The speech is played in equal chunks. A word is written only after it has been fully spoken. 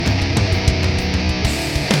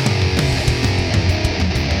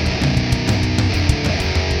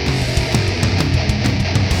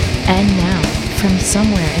And now, from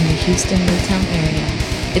somewhere in the Houston Midtown area,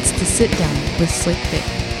 it's The Sit Down with Slick Vic.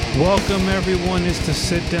 Welcome everyone, it's The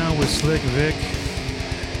Sit Down with Slick Vic.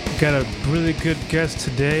 Got a really good guest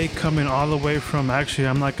today coming all the way from, actually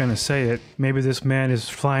I'm not going to say it, maybe this man is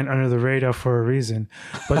flying under the radar for a reason,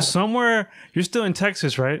 but somewhere, you're still in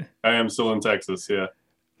Texas, right? I am still in Texas, yeah.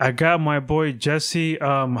 I got my boy Jesse,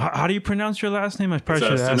 how do you pronounce your last name? I probably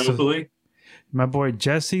should ask. Sinopoli? My boy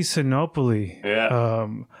Jesse Sinopoli. Yeah.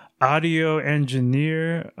 Audio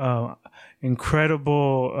engineer,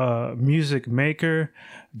 incredible music maker.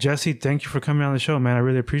 Jesse, thank you for coming on the show, man. I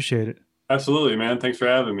really appreciate it. Absolutely, man. Thanks for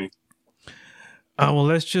having me. Well,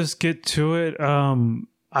 let's just get to it.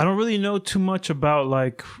 I don't really know too much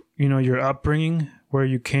about your upbringing, where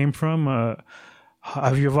you came from.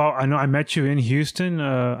 Have you evolved? I know I met you in Houston.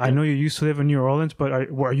 I know you used to live in New Orleans, but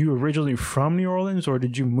are you originally from New Orleans, or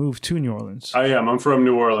did you move to New Orleans? I am. I'm from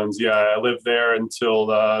New Orleans. Yeah, I lived there until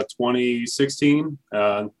 2016.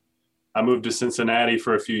 I moved to Cincinnati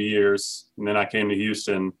for a few years, and then I came to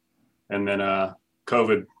Houston, and then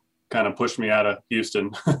COVID kind of pushed me out of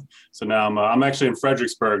Houston. So now I'm actually in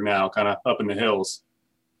Fredericksburg now, kind of up in the hills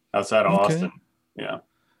outside of Austin. Yeah.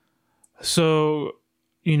 So,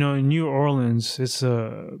 in New Orleans, it's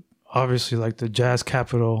obviously like the jazz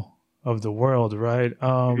capital of the world, right?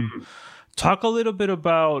 Talk a little bit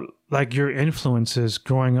about like your influences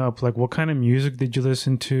growing up. Like, what kind of music did you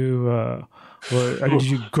listen to?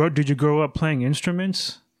 Did you grow up playing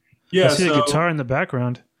instruments? Yeah, I see a guitar in the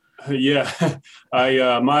background. Yeah,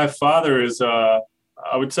 my father is I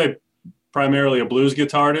would say primarily a blues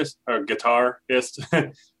guitarist.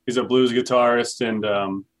 He's a blues guitarist,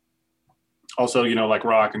 and also, like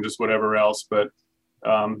rock and just whatever else. But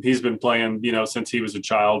he's been playing, since he was a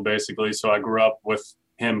child, basically. So I grew up with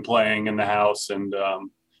him playing in the house, and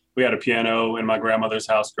we had a piano in my grandmother's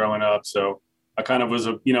house growing up. So I kind of was,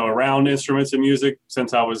 around instruments and music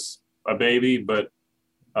since I was a baby. But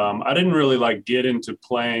I didn't really get into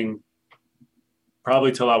playing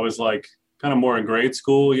probably till I was kind of more in grade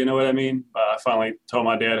school. You know what I mean? I finally told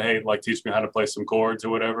my dad, hey, teach me how to play some chords or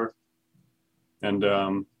whatever.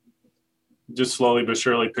 And just slowly but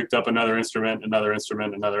surely picked up another instrument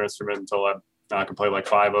until I could play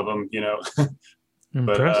 5 of them,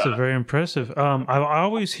 Impressive, very impressive. I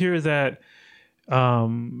always hear that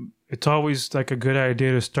it's always a good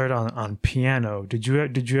idea to start on piano. Did you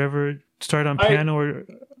ever start on piano?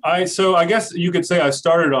 So I guess you could say I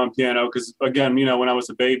started on piano because, again, when I was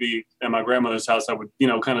a baby at my grandmother's house, I would,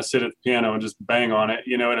 kind of sit at the piano and just bang on it.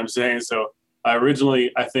 You know what I'm saying? So I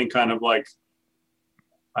originally, I think,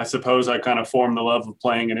 I suppose I kind of formed the love of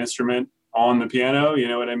playing an instrument on the piano. You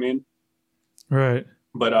know what I mean? Right.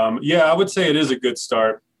 But yeah, I would say it is a good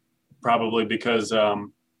start, probably because I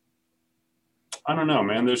don't know,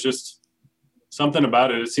 man. There's just something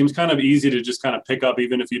about it. It seems kind of easy to just kind of pick up,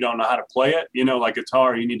 even if you don't know how to play it. Like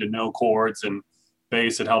guitar, you need to know chords, and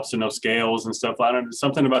bass, it helps to know scales and stuff. I don't know.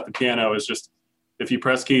 Something about the piano is just, if you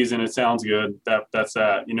press keys and it sounds good, that's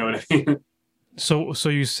that. You know what I mean? So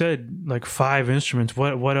you said 5 instruments.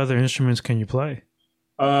 What other instruments can you play?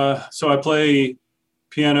 So I play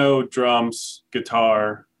piano, drums,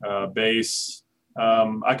 guitar, bass.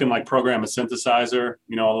 I can program a synthesizer,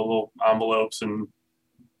 all the little envelopes and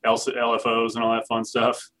LFOs and all that fun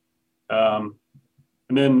stuff. And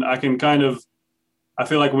then I can I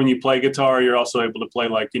feel like when you play guitar, you're also able to play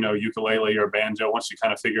ukulele or banjo. Once you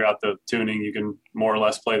kind of figure out the tuning, you can more or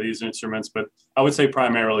less play these instruments. But I would say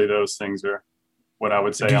primarily those things are what I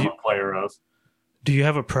would say I'm a player of. Do you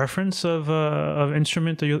have a preference of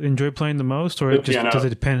instrument that you enjoy playing the most, or does it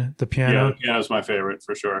depend? The piano? Yeah, the piano is my favorite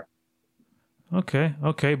for sure. Okay.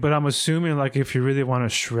 But I'm assuming if you really want to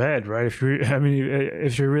shred, right? If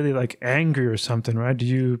you're really angry or something, right? Do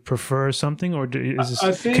you prefer something, or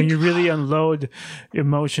can you really unload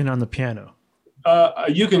emotion on the piano?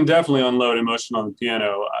 You can definitely unload emotion on the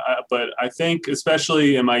piano, but I think,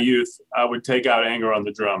 especially in my youth, I would take out anger on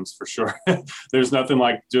the drums for sure. There's nothing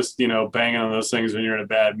like just, banging on those things when you're in a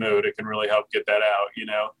bad mood. It can really help get that out,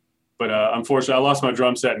 But unfortunately, I lost my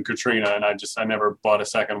drum set in Katrina, and I never bought a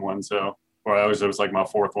second one. So, it was my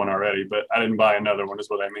 4th one already, but I didn't buy another one, is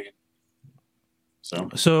what I mean.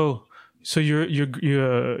 So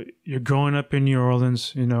you're growing up in New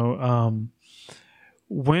Orleans,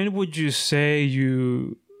 when would you say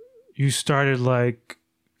you started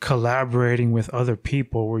collaborating with other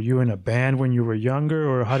people? Were you in a band when you were younger,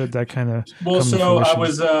 or how did that kind of come to fruition? I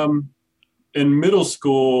was in middle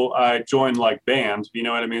school. I joined band, you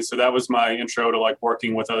know what I mean? So that was my intro to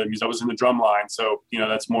working with other music. I was in the drum line, so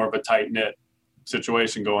that's more of a tight knit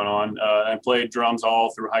situation going on. I played drums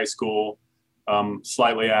all through high school,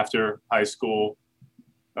 slightly after high school.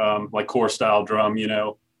 like core style drum, you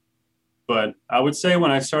know. But I would say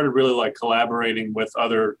when I started really like collaborating with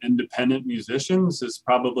other independent musicians is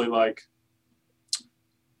probably like,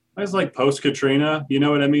 I was like post Katrina, you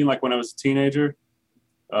know what I mean? Like when I was a teenager.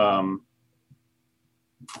 Um,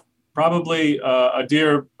 Probably a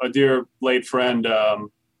dear late friend,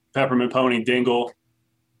 Peppermint Pony Dingle.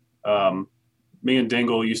 Me and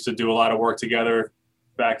Dingle used to do a lot of work together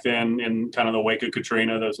back then in kind of the wake of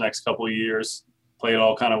Katrina. Those next couple of years, played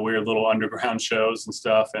all kind of weird little underground shows and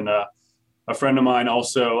stuff. And a friend of mine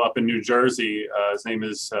also up in New Jersey, his name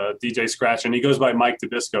is DJ Scratch, and he goes by Mike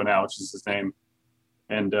DeBisco now, which is his name.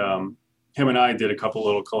 And him and I did a couple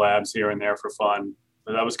little collabs here and there for fun.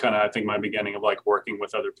 But that was kind of, I think, my beginning of like working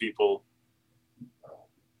with other people.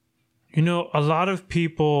 You know, a lot of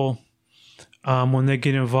people, when they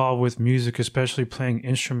get involved with music, especially playing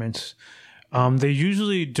instruments, they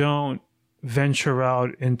usually don't venture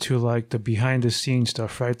out into like the behind the scenes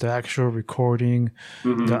stuff, right? The actual recording,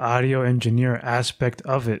 the audio engineer aspect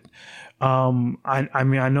of it. I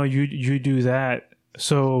mean, I know you do that.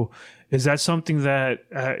 So is that something that,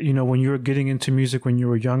 you know, when you were getting into music when you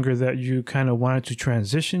were younger that you kind of wanted to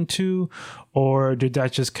transition to, or did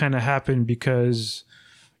that just kind of happen because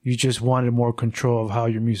you just wanted more control of how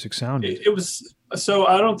your music sounded? It was, so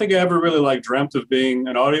I don't think I ever really like dreamt of being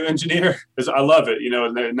an audio engineer because I love it, you know,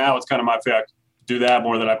 and now it's kind of my fact do that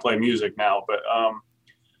more than I play music now. But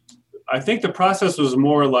I think the process was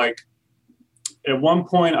more like at one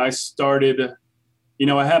point I started, you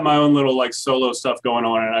know, I had my own little like solo stuff going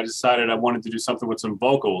on, and I decided I wanted to do something with some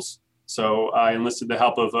vocals. So I enlisted the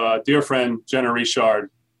help of a dear friend, Jenna Richard,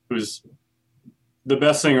 who's the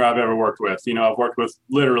best singer I've ever worked with. You know, I've worked with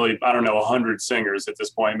literally, I don't know, 100 singers at this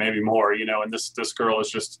point, maybe more, you know, and this girl is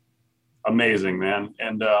just amazing, man.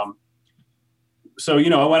 And so, you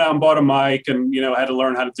know, I went out and bought a mic and, you know, had to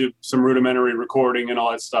learn how to do some rudimentary recording and all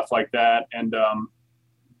that stuff like that. And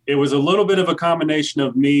it was a little bit of a combination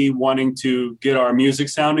of me wanting to get our music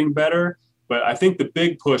sounding better. But I think the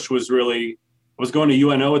big push was really, I was going to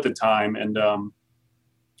UNO at the time. And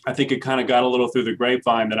I think it kind of got a little through the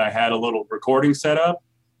grapevine that I had a little recording set up.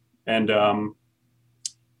 And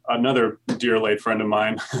another dear late friend of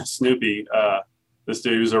mine, Snoopy, this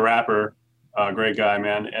dude who's a rapper, great guy,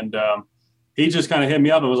 man. And he just kind of hit me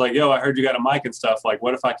up and was like, yo, I heard you got a mic and stuff. Like,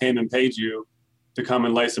 what if I came and paid you to come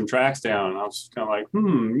and lay some tracks down? And I was kind of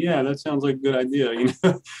like, yeah, that sounds like a good idea, you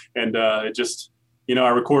know? And it just, you know, I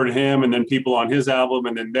recorded him and then people on his album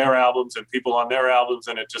and then their albums and people on their albums.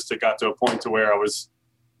 And it got to a point to where I was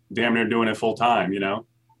damn near doing it full time, you know?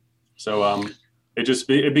 So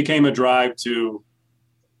it became a drive to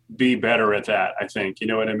be better at that, I think. You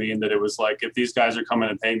know what I mean? That it was like, if these guys are coming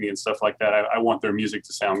and paying me and stuff like that, I want their music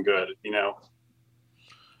to sound good, you know?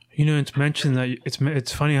 You know, it's mentioned that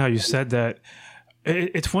it's funny how you said that.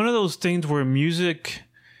 It's one of those things where music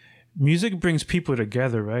brings people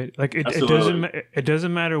together, right? Like it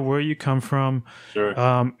doesn't matter where you come from. Sure.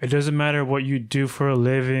 It doesn't matter what you do for a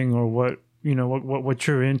living or what, you know, what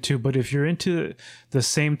you're into. But if you're into the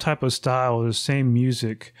same type of style or the same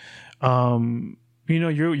music, you know,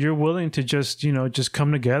 you're willing to just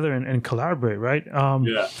come together and collaborate, right?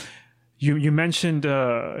 Yeah. You mentioned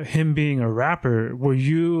him being a rapper. Were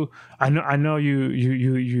you? I know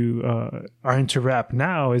you are into rap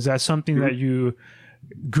now. Is that something that you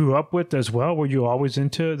grew up with as well? Were you always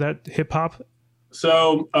into that hip hop?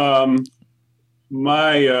 So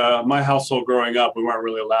my household growing up, we weren't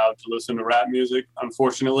really allowed to listen to rap music,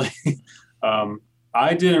 unfortunately.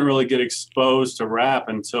 I didn't really get exposed to rap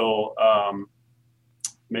until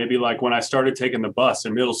maybe like when I started taking the bus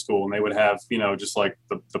in middle school, and they would have, you know, just like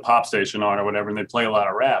the pop station on or whatever, and they'd play a lot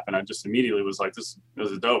of rap. And I just immediately was like, this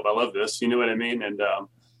is dope. I love this. You know what I mean? And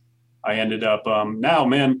I ended up now,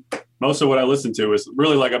 man, most of what I listen to is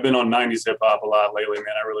really like, I've been on 90s hip hop a lot lately,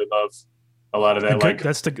 man. I really love a lot of that. Like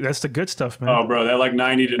that's the good stuff, man. Oh, bro, that like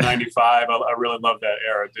 90 to 95. I really love that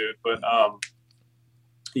era, dude. But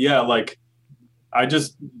yeah, like I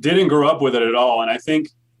just didn't grow up with it at all. And I think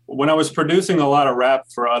when I was producing a lot of rap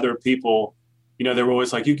for other people, you know, they were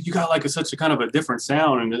always like, you got like such a kind of a different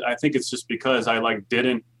sound. And I think it's just because I like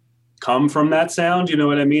didn't come from that sound. You know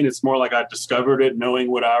what I mean? It's more like I discovered it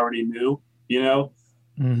knowing what I already knew, you know?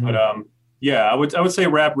 Mm-hmm. But yeah, I would say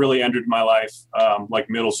rap really entered my life like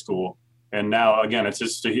middle school. And now, again, it's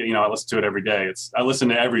just, you know, I listen to it every day. I listen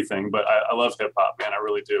to everything, but I love hip hop, man. I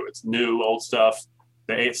really do. It's new, old stuff,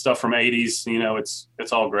 the stuff from 80s, you know, it's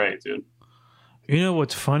all great, dude. You know,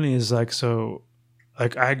 what's funny is like, so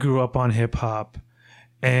like I grew up on hip hop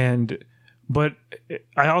but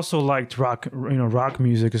I also liked rock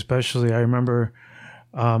music, especially. I remember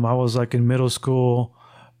I was like in middle school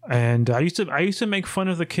And I used to make fun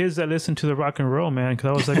of the kids that listen to the rock and roll, man, because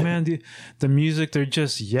I was like, man, the music, they're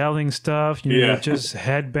just yelling stuff, they're just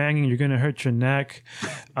head banging, you're gonna hurt your neck.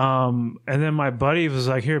 And then my buddy was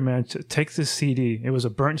like, here, man, take this CD. It was a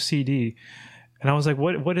burnt CD, and I was like,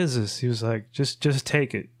 what is this? He was like, just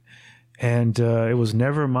take it, and it was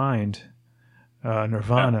Nevermind,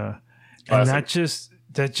 Nirvana, and that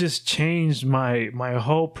just changed my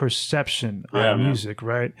whole perception on music,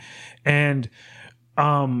 right? And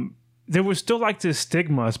there was still like this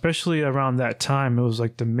stigma, especially around that time. It was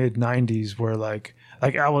like the mid '90s, where like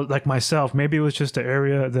I was like myself. Maybe it was just the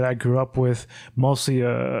area that I grew up with, mostly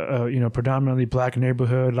predominantly black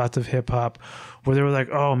neighborhood, lots of hip hop, where they were like,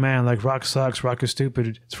 "Oh man, like rock sucks, rock is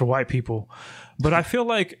stupid, it's for white people." But I feel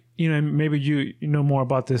like, maybe you know more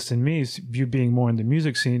about this than me, you being more in the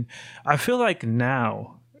music scene. I feel like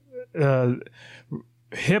now,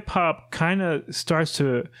 hip hop kind of starts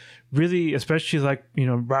to really, especially like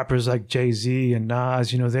rappers like Jay-Z and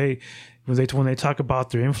Nas, when they talk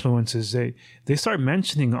about their influences, they start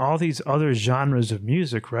mentioning all these other genres of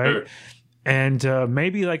music, right? Sure. And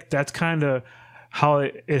maybe like that's kind of how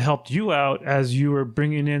it helped you out as you were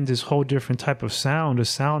bringing in this whole different type of sound, a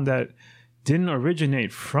sound that didn't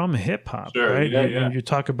originate from hip hop, sure, right? Yeah. You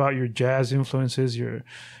talk about your jazz influences, your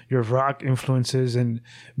rock influences, and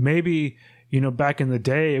maybe back in the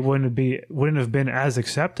day, it wouldn't have been as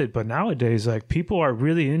accepted. But nowadays, like people are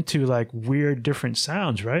really into like weird, different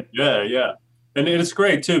sounds, right? Yeah. And it's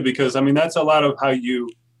great too, because I mean, that's a lot of how you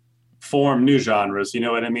form new genres. You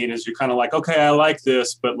know what I mean? Is you're kind of like, okay, I like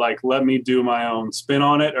this, but like, let me do my own spin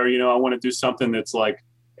on it. Or, I want to do something that's like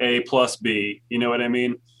A plus B, you know what I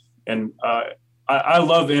mean? And I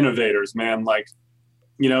love innovators, man. Like,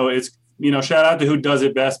 it's, shout out to who does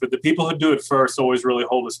it best, but the people who do it first always really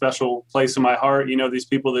hold a special place in my heart. These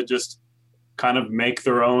people that just kind of make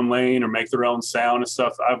their own lane or make their own sound and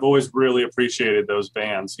stuff. I've always really appreciated those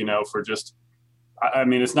bands, for just, I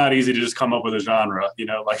mean, it's not easy to just come up with a genre,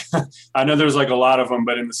 like I know there's like a lot of them,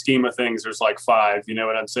 but in the scheme of things, there's like 5, you know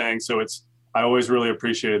what I'm saying? So I always really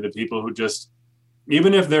appreciated the people who just,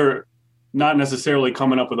 even if they're not necessarily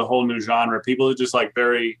coming up with a whole new genre, people who just like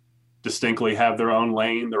very distinctly have their own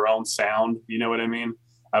lane, their own sound. You know what I mean?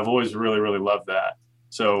 I've always really, really loved that.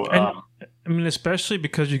 So, I mean, especially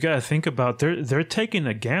because you got to think about they're taking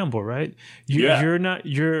a gamble, right?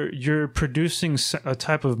 You're producing a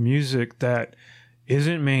type of music that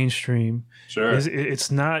isn't mainstream. Sure, it's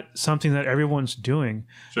not something that everyone's doing.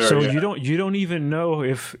 Sure, so you don't even know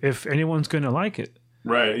if anyone's going to like it.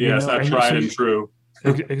 Right? Yeah, it's not tried and true.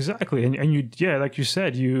 Exactly. And like you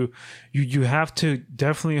said, you have to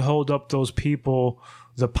definitely hold up those people,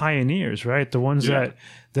 the pioneers, right? The ones that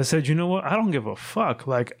said, you know what, I don't give a fuck.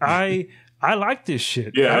 Like I like this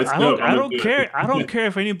shit. Yeah, I don't care. I don't care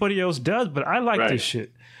if anybody else does, but I like this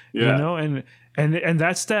shit. Yeah. And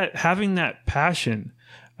that's that, having that passion.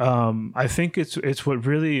 I think it's what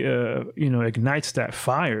really ignites that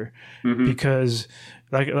fire, because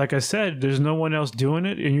like I said, there's no one else doing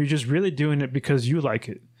it, and you're just really doing it because you like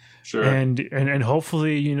it. Sure. And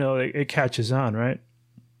hopefully, it catches on, right?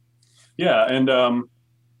 Yeah. And,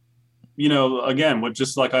 again, with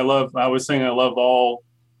just like I was saying, I love all,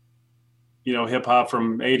 hip hop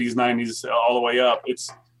from 80s, 90s, all the way up.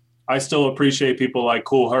 I still appreciate people like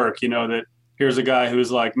Kool Herc, that here's a guy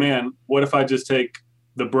who's like, man, what if I just take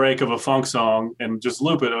the break of a funk song and just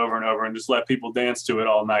loop it over and over and just let people dance to it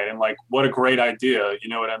all night? And like, what a great idea. You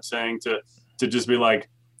know what I'm saying? To just be like,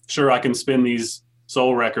 sure, I can spin these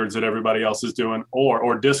soul records that everybody else is doing,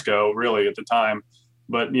 or disco really at the time.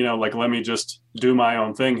 But, like, let me just do my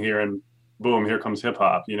own thing here, and boom, here comes hip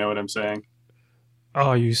hop. You know what I'm saying?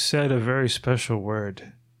 Oh, you said a very special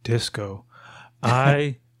word, disco.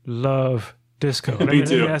 I love disco. Me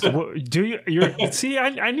too. Let me ask, do you? See,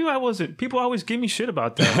 I knew I wasn't. People always give me shit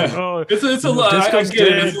about that. Like, oh, it's a lot. I get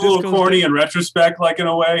it. It's a little corny in retrospect, like in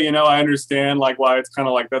a way. I understand like why it's kind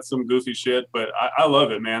of like that's some goofy shit, but I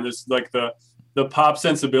love it, man. There's like the pop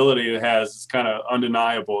sensibility it has is kind of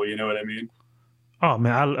undeniable. You know what I mean? Oh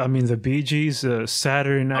man, I mean the Bee Gees'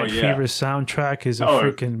 Saturday Night Fever soundtrack is a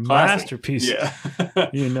freaking masterpiece. Yeah.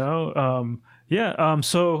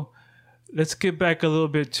 So let's get back a little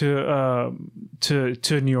bit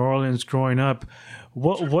to New Orleans growing up.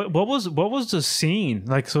 What was the scene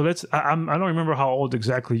like? So I don't remember how old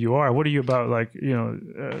exactly you are. What are you about? Like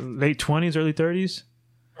late 20s, early 30s?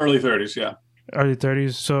 Early 30s, yeah. Early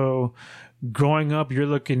 30s. So growing up, you're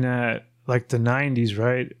looking at like the 90s,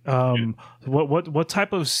 right? What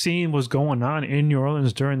type of scene was going on in New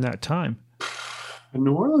Orleans during that time?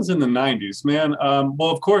 New Orleans in the 90s, man.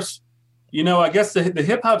 Well, of course, I guess the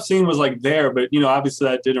hip hop scene was like there, but obviously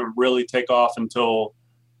that didn't really take off until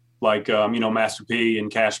like, Master P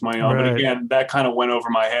and Cash Money on. But Right. again, that kind of went over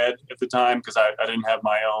my head at the time because I didn't have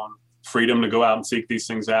my own freedom to go out and seek these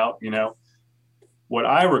things out. What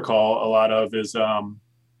I recall a lot of is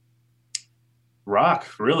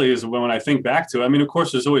rock, really, is when I think back to it. I mean, of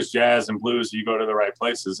course, there's always jazz and blues. You go to the right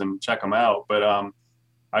places and check them out. But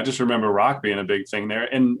I just remember rock being a big thing there,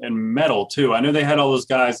 and metal too. I know they had all those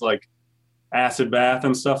guys like Acid Bath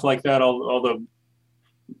and stuff like that. All the,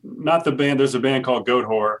 not the band. There's a band called Goat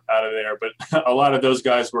Whore out of there, but a lot of those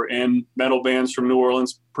guys were in metal bands from New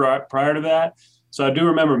Orleans prior to that. So I do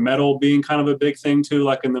remember metal being kind of a big thing too,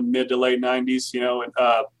 like in the mid to late '90s. And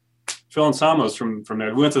Phil and Samos from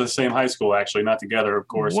there. We went to the same high school, actually, not together, of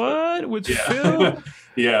course. What with yeah. Phil?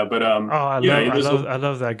 Yeah, but I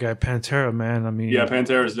love that guy, Pantera, man. I mean, yeah,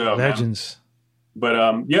 Pantera's dope, legends. Man. But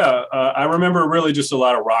I remember really just a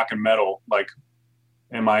lot of rock and metal, like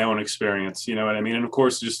in my own experience. You know what I mean? And of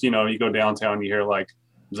course, just you go downtown, you hear like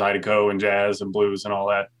Zydeco and jazz and blues and all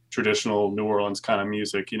that traditional New Orleans kind of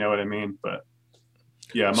music. You know what I mean? But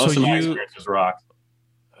yeah, most of my experience is rock.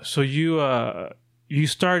 So you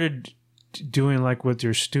started doing like with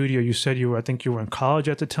your studio. You said I think you were in college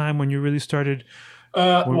at the time when you really started.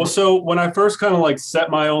 So when I first kind of like set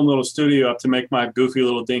my own little studio up to make my goofy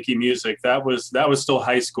little dinky music, that was still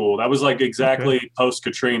high school. That was like exactly post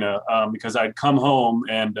Katrina, because I'd come home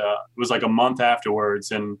and it was like a month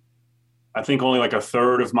afterwards, and I think only like a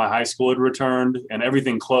third of my high school had returned, and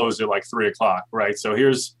everything closed at like 3:00. Right. So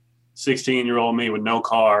here's 16-year-old me with no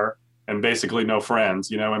car and basically no friends,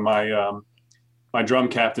 and my drum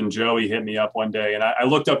captain, Joey, hit me up one day, and I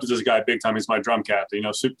looked up to this guy big time. He's my drum captain,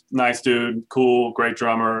 super nice dude, cool, great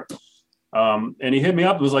drummer. And he hit me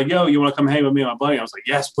up and was like, yo, you want to come hang with me and my buddy? I was like,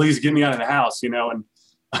 yes, please get me out of the house, and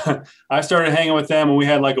I started hanging with them, and we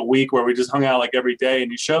had like a week where we just hung out like every day.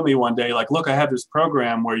 And he showed me one day, like, look, I have this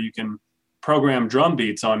program where you can program drum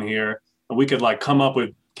beats on here, and we could like come up with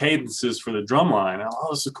cadences for the drum line. Oh,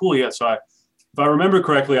 this is cool. Yeah. So if I remember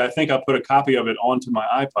correctly, I think I put a copy of it onto my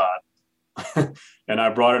iPod. And I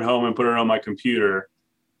brought it home and put it on my computer,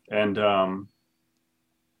 and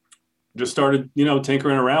just started,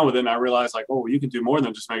 tinkering around with it. And I realized like, oh, you can do more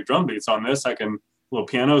than just make drum beats on this. I can little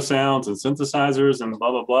piano sounds and synthesizers and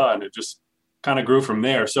blah, blah, blah. And it just kind of grew from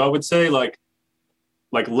there. So I would say like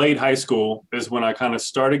late high school is when I kind of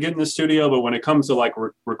started getting the studio. But when it comes to like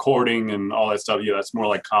recording and all that stuff, yeah, that's more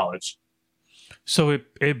like college. So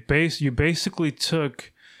you basically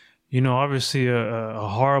took, obviously a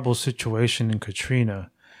horrible situation in Katrina,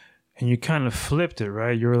 and you kind of flipped it,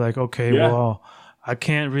 right? You were like, okay, well, I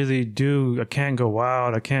can't go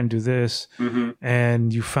out, I can't do this. Mm-hmm.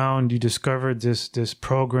 And you discovered this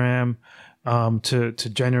program to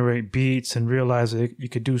generate beats, and realized that you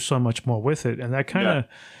could do so much more with it. And that kind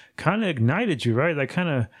of ignited you, right? That kind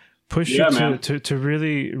of pushed you to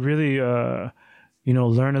really, really,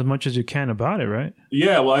 learn as much as you can about it, right?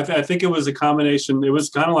 Yeah, well, I think it was a combination. It was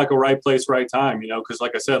kind of like a right place, right time, because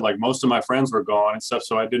like I said, like most of my friends were gone and stuff,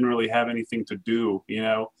 so I didn't really have anything to do,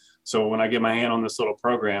 So when I get my hand on this little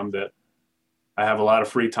program that I have a lot of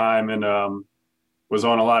free time and was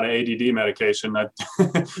on a lot of ADD medication, I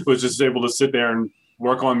was just able to sit there and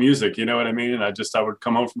work on music, you know what I mean? And I would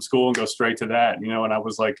come home from school and go straight to that, and I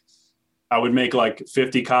was like, I would make like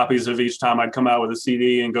 50 copies of each time I'd come out with a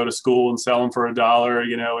CD and go to school and sell them for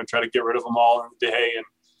 $1, and try to get rid of them all in the day. And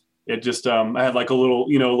it just, I had like a little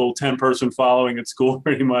 10-person following at school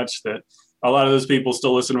pretty much, that a lot of those people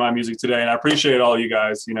still listen to my music today. And I appreciate all you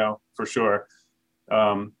guys, for sure.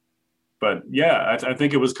 But yeah, I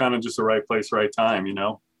think it was kind of just the right place, right time,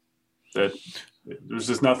 that there's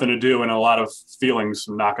just nothing to do and a lot of feelings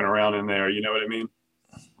knocking around in there. You know what I mean?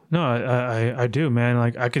 No, I do, man.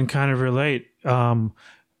 Like I can kind of relate.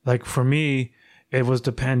 Like for me, it was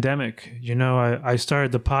the pandemic. I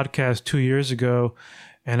started the podcast 2 years ago,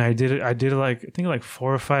 and I did like, I think like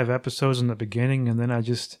 4 or 5 episodes in the beginning, and then I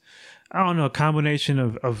don't know, a combination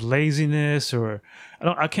of laziness, or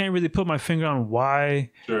I can't really put my finger on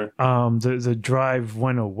why. Sure. The drive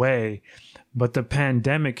went away, but the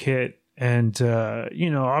pandemic hit, and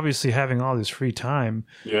obviously having all this free time,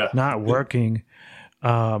 not working.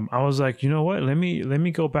 I was like, you know what? Let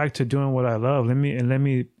me go back to doing what I love. Let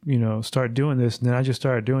me start doing this. And then I just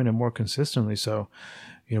started doing it more consistently. So,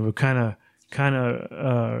 we're kind of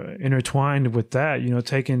intertwined with that.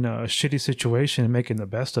 Taking a shitty situation and making the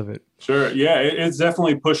best of it. Sure, yeah, it's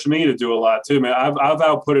definitely pushed me to do a lot too, man. I've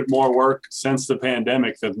outputted more work since the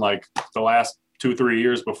pandemic than like the last 2-3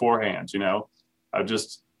 years beforehand. I've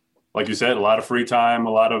just, like you said, a lot of free time,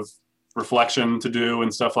 a lot of reflection to do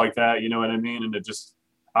and stuff like that, you know what I mean? And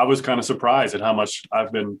I was kind of surprised at how much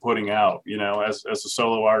I've been putting out, as a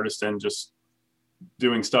solo artist, and just,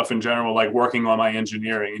 doing stuff in general, like working on my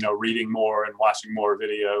engineering, reading more and watching more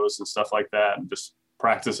videos and stuff like that, and just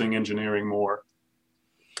practicing engineering more.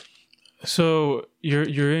 So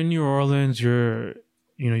you're in New Orleans. You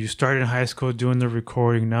started in high school doing the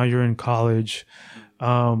recording. Now you're in college.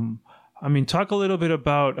 I mean, talk a little bit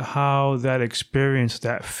about how that experience,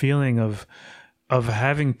 that feeling of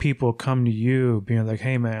having people come to you, being like,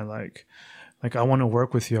 "Hey, man, like I want to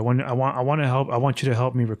work with you. I want to help. I want you to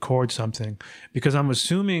help me record something." Because I'm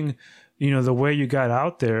assuming, the way you got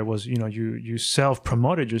out there was, you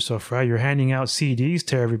self-promoted yourself, right? You're handing out CDs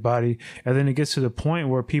to everybody, and then it gets to the point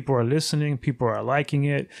where people are listening, people are liking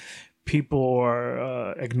it, people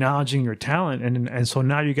are acknowledging your talent, and so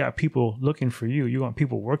now you got people looking for you. You want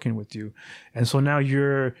people working with you, and so now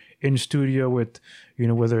you're in studio with,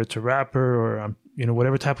 whether it's a rapper or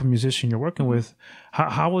whatever type of musician you're working with.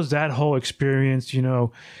 How was that whole experience?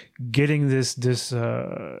 Getting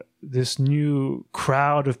this new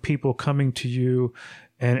crowd of people coming to you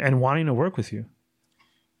and wanting to work with you.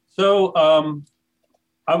 So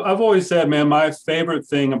I've always said, man, my favorite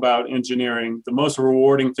thing about engineering, the most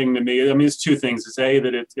rewarding thing to me, I mean, it's two things. It's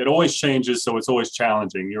that it always changes, so it's always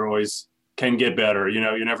challenging. You're always can get better.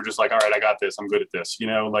 You're never just like, all right, I got this, I'm good at this.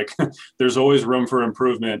 Like there's always room for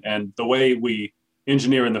improvement. And the way we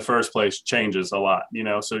engineer in the first place changes a lot,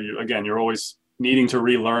 so you're always needing to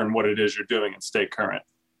relearn what it is you're doing and stay current.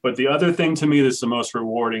 But the other thing to me that's the most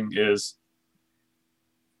rewarding is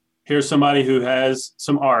here's somebody who has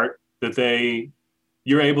some art that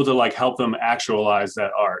you're able to like help them actualize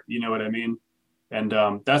that art. You know what I mean? And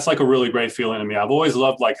that's like a really great feeling to me. I've always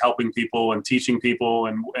loved like helping people and teaching people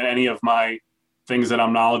and any of my things that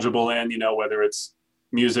I'm knowledgeable in, whether it's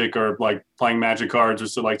music or like playing magic cards or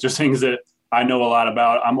so, like just things that I know a lot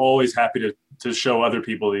about. I'm always happy to show other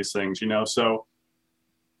people these things, so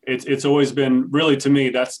it's always been really, to me,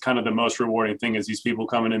 that's kind of the most rewarding thing is these people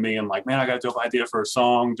coming to me and like, man, I got a dope idea for a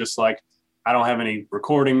song. Just like, I don't have any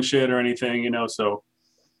recording shit or anything, so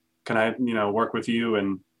can I, work with you?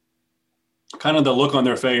 And kind of the look on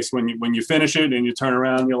their face when you finish it and you turn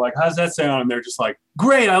around and you're like, how's that sound? And they're just like,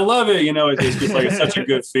 great, I love it. It's just like, it's such a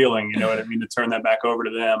good feeling, what I mean, to turn that back over to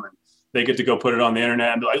them and they get to go put it on the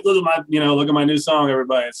internet and be like, look at my new song,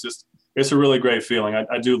 everybody. It's a really great feeling.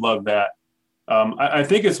 I do love that. I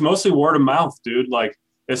think it's mostly word of mouth, dude. Like,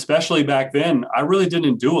 especially back then, I really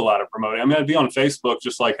didn't do a lot of promoting. I mean, I'd be on Facebook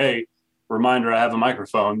just like, hey, reminder, I have a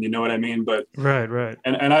microphone, you know what I mean? But right.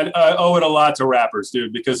 And I owe it a lot to rappers,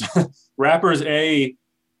 dude, because rappers,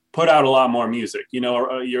 put out a lot more music.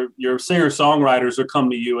 Your singer-songwriters will come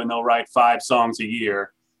to you and they'll write 5 songs a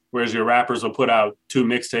year, whereas your rappers will put out 2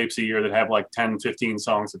 mixtapes a year that have like 10, 15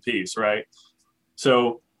 songs a piece, right?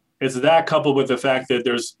 So it's that coupled with the fact that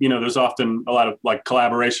there's often a lot of like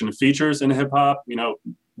collaboration features in hip hop.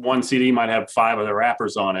 One CD might have 5 other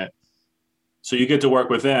rappers on it. So you get to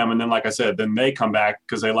work with them. And then, like I said, then they come back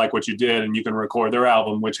because they like what you did and you can record their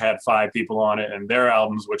album, which had 5 people on it, and their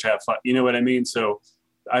albums, which have 5, you know what I mean? So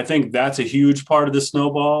I think that's a huge part of the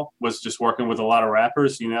snowball, was just working with a lot of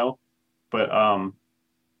rappers, but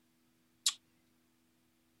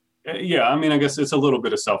yeah, I mean, I guess it's a little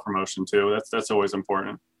bit of self-promotion too. That's always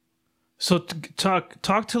important. So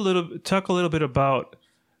talk a little bit about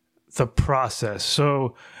the process.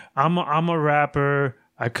 So I'm a rapper.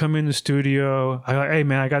 I come in the studio. I like, hey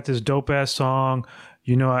man, I got this dope ass song.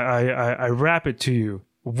 I rap it to you.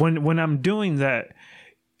 When I'm doing that,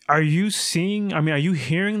 are you hearing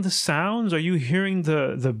the sounds? Are you hearing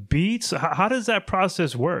the beats? How does that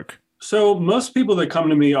process work? So most people that come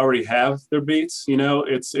to me already have their beats.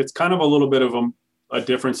 It's kind of a little bit of a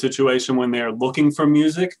different situation when they're looking for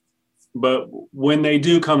music. But when they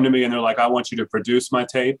do come to me and they're like, I want you to produce my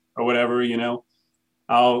tape or whatever,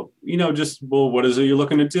 I'll, what is it you're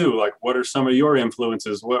looking to do? Like, what are some of your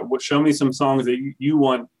influences? What show me some songs that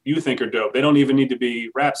you think are dope. They don't even need to be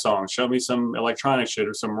rap songs. Show me some electronic shit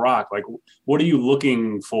or some rock. Like, what are you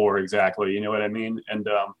looking for exactly? You know what I mean? And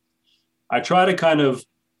I try to kind of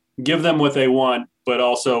give them what they want, but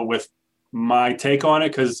also with my take on it,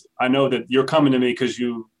 because I know that you're coming to me because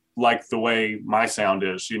you like the way my sound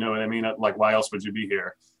is. You know what I mean? Like, why else would you be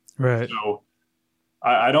here? Right. So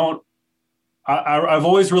I've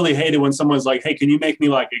always really hated when someone's like, hey, can you make me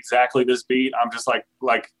like exactly this beat? I'm just like,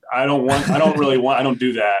 I don't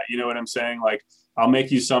do that. You know what I'm saying? Like, I'll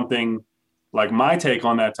make you something like my take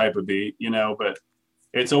on that type of beat, but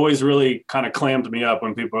it's always really kind of clammed me up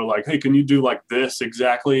when people are like, hey, can you do like this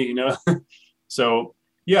exactly? So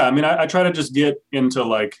yeah, I mean, I try to just get into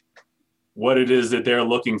like what it is that they're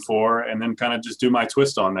looking for and then kind of just do my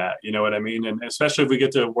twist on that. You know what I mean? And especially if we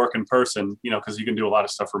get to work in person, because you can do a lot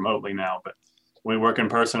of stuff remotely now, but when we work in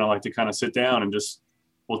person, I like to kind of sit down and just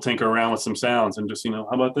we'll tinker around with some sounds and just, how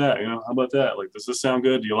about that? How about that? Like, does this sound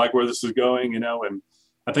good? Do you like where this is going? And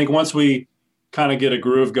I think once we kind of get a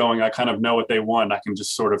groove going, I kind of know what they want. I can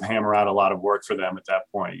just sort of hammer out a lot of work for them at that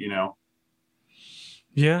point,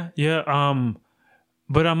 Yeah, yeah.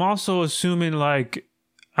 But I'm also assuming like,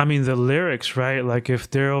 I mean, the lyrics, right? Like if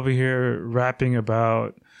they're over here rapping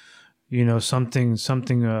about, something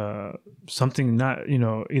not,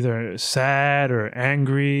 either sad or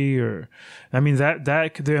angry or, I mean, that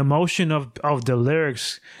the emotion of the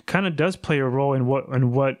lyrics kind of does play a role in what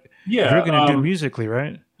you're going to do musically,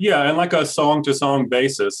 right? Yeah. And like a song to song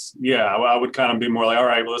basis. Yeah. I would kind of be more like, all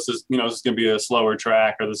right, well, this is going to be a slower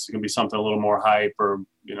track, or this is going to be something a little more hype or,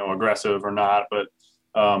 aggressive or not. But,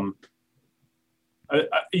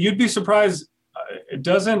 you'd be surprised. It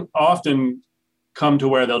doesn't often come to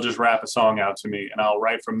where they'll just rap a song out to me and I'll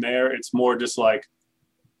write from there. It's more just like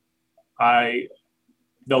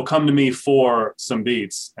they'll come to me for some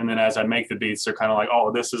beats. And then as I make the beats, they're kind of like,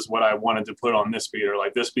 oh, this is what I wanted to put on this beat, or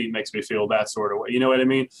like this beat makes me feel that sort of way. You know what I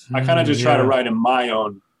mean? I kind of just try to write in my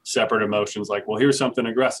own separate emotions. Like, well, here's something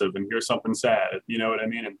aggressive and here's something sad. You know what I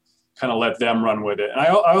mean? And kind of let them run with it. And I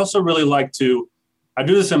also really like I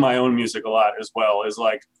do this in my own music a lot as well, is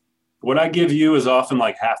like what I give you is often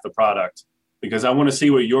like half the product, because I want to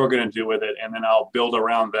see what you're going to do with it. And then I'll build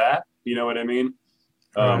around that. You know what I mean?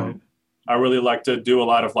 Right. I really like to do a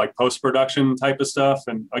lot of like post-production type of stuff.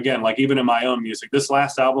 And again, like even in my own music, this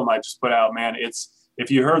last album I just put out, man,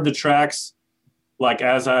 if you heard the tracks, like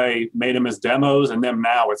as I made them as demos and then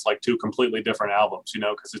now it's like two completely different albums,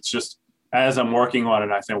 cause it's just, as I'm working on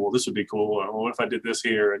it, I think, well, this would be cool. Or what if I did this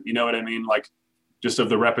here? And you know what I mean? Like just of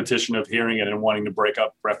the repetition of hearing it and wanting to break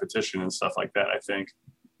up repetition and stuff like that, I think.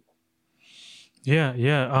 Yeah.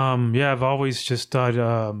 Yeah. I've always just thought,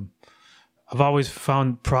 I've always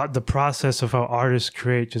found the process of how artists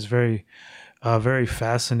create just very, very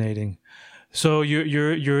fascinating. So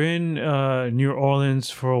you're in New Orleans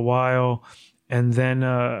for a while, and then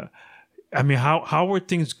I mean, how were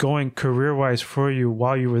things going career-wise for you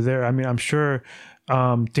while you were there? I mean, I'm sure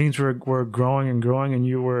things were growing and growing, and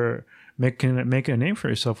you were making a name for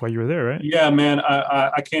yourself while you were there, right? Yeah, man,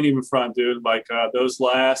 I can't even front, dude. Like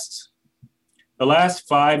the last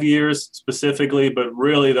 5 years specifically, but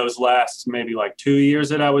really those last maybe like 2 years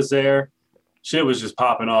that I was there, shit was just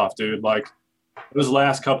popping off, dude. Like those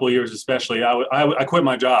last couple of years, especially, I quit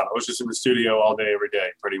my job. I was just in the studio all day, every day,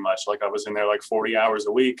 pretty much. Like I was in there like 40 hours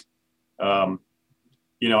a week. I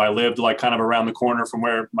lived like kind of around the corner from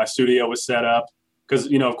where my studio was set up.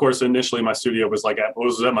 Because, of course, initially my studio was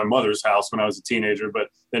was at my mother's house when I was a teenager, but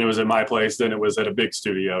then it was at my place. Then it was at a big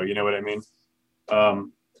studio. You know what I mean?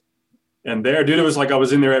 And there, dude, it was like I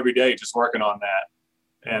was in there every day just working on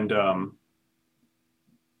that. And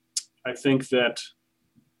I think that,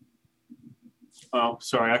 oh,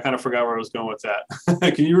 sorry, I kind of forgot where I was going with that.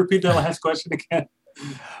 Can you repeat that last question again?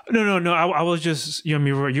 No. I was just, you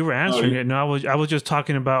were answering it. No, I was just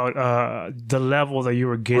talking about the level that you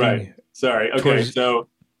were getting. Right. Sorry. Okay. So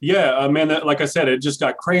yeah, man, like I said, it just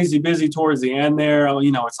got crazy busy towards the end there.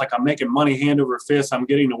 It's like I'm making money hand over fist. I'm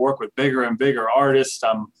getting to work with bigger and bigger artists.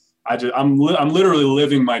 I'm literally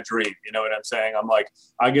living my dream. You know what I'm saying? I'm like,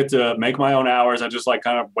 I get to make my own hours. I just like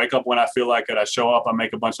kind of wake up when I feel like it. I show up, I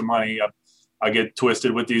make a bunch of money. I get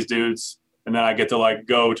twisted with these dudes. And then I get to like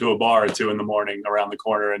go to a bar at 2 a.m. around the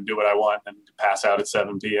corner and do what I want and pass out at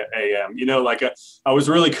 7 a.m. I was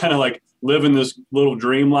really kind of like living this little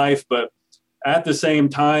dream life. But at the same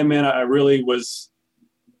time, man, I was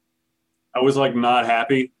like not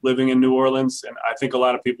happy living in New Orleans. And I think a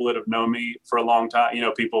lot of people that have known me for a long time,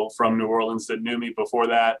 people from New Orleans that knew me before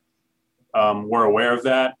that were aware of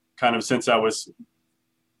that kind of since I was,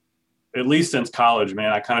 at least since college,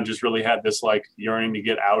 man. I kind of just really had this like yearning to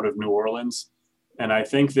get out of New Orleans. And I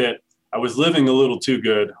think that I was living a little too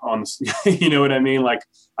good on, you know what I mean? Like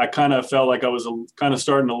I kind of felt like I was kind of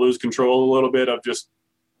starting to lose control a little bit of just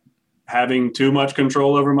having too much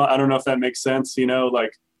control over I don't know if that makes sense.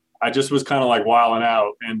 Like I just was kind of like wilding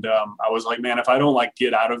out. And I was like, man, if I don't like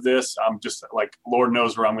get out of this, I'm just like, Lord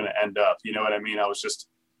knows where I'm going to end up. You know what I mean? I was just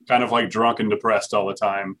kind of like drunk and depressed all the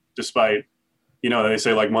time, despite, they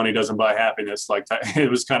say like money doesn't buy happiness. Like it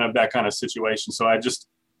was kind of that kind of situation. So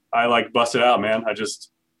I like busted out, man. I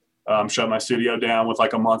just shut my studio down with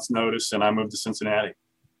like a month's notice and I moved to Cincinnati.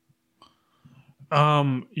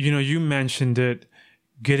 You mentioned it,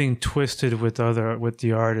 getting twisted with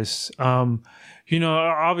the artists.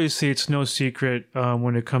 Obviously it's no secret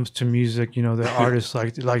when it comes to music, that artists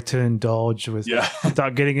like to indulge with,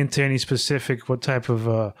 without getting into any specific what type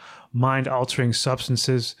of mind altering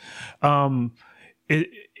substances.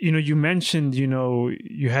 you mentioned,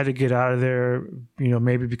 you had to get out of there,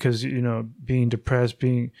 maybe because, being depressed,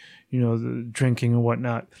 being, the drinking and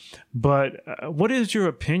whatnot. But what is your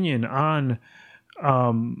opinion on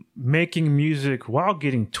making music while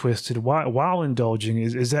getting twisted, while indulging?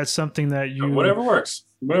 Is that something that you... Whatever works,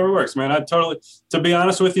 man. To be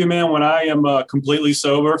honest with you, man, when I am completely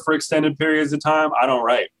sober for extended periods of time, I don't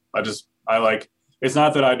write. It's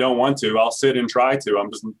not that I don't want to. I'll sit and try to.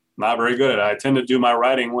 I'm just not very good at it. I tend to do my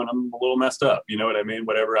writing when I'm a little messed up. You know what I mean?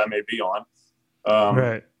 Whatever I may be on.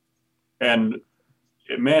 Right. And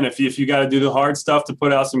man, if you got to do the hard stuff to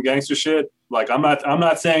put out some gangster shit, like I'm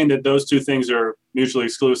not saying that those two things are mutually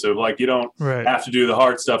exclusive. Like you don't have to do the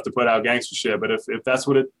hard stuff to put out gangster shit. But if that's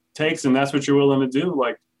what it takes and that's what you're willing to do,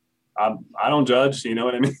 like I don't judge. You know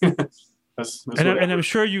what I mean? And I'm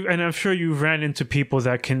sure you ran into people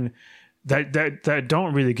that can. That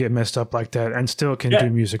don't really get messed up like that and still can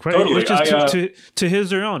do music, right? Totally. It's just to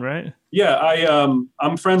his their own, right? Yeah,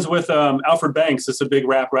 I'm friends with Alfred Banks. It's a big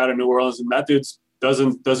rapper out of New Orleans, and that dude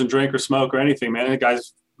doesn't drink or smoke or anything, man. The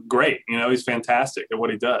guy's great. He's fantastic at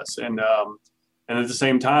what he does. And at the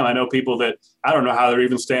same time, I know people that I don't know how they're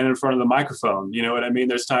even standing in front of the microphone. You know what I mean?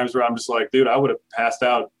 There's times where I'm just like, dude, I would have passed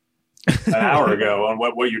out an hour ago on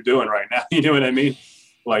what you're doing right now. You know what I mean?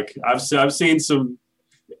 Like I've seen some.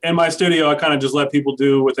 In my studio, I kind of just let people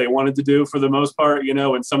do what they wanted to do for the most part,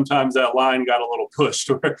 and sometimes that line got a little pushed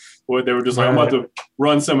where they were just like, I'm about to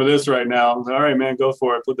run some of this right now. I'm like, all right, man, go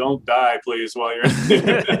for it. But don't die, please, while you're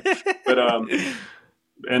But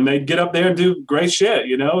and they get up there and do great shit,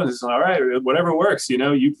 and it's all right, whatever works, you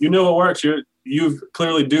know what works. You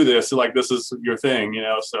clearly do this, so like this is your thing,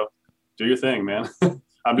 so do your thing, man.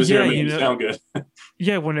 I'm just here to make you sound good.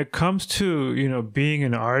 Yeah, when it comes to, being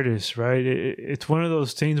an artist, right? It's one of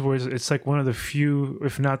those things where it's like one of the few,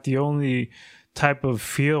 if not the only type of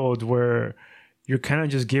field where you're kind of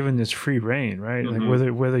just given this free reign, right? Mm-hmm.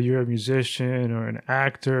 Like whether you're a musician or an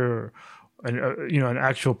actor or an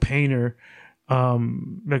actual painter,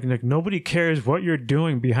 like nobody cares what you're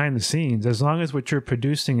doing behind the scenes as long as what you're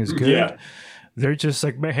producing is good. Yeah. They're just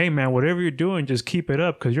like, hey, man, whatever you're doing, just keep it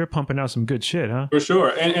up because you're pumping out some good shit, huh? For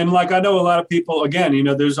sure. And like I know a lot of people, again,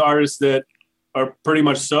 there's artists that are pretty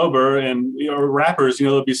much sober and rappers,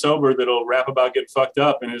 they'll be sober that'll rap about getting fucked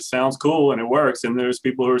up and it sounds cool and it works. And there's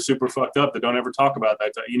people who are super fucked up that don't ever talk about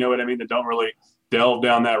that. You know what I mean? That don't really delve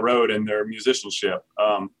down that road in their musicianship.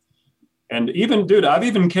 And even, dude, I've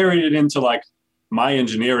even carried it into like my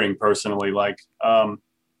engineering personally. Like,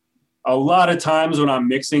 a lot of times when I'm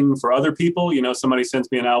mixing for other people, somebody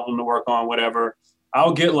sends me an album to work on, whatever,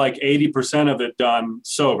 I'll get like 80% of it done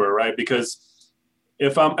sober, right? Because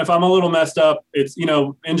if I'm a little messed up, it's,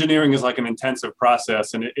 engineering is like an intensive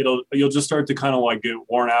process and you'll just start to kind of like get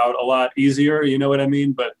worn out a lot easier. You know what I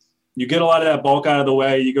mean? But you get a lot of that bulk out of the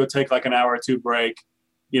way. You go take like an hour or two break,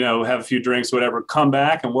 have a few drinks, whatever, come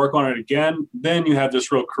back and work on it again. Then you have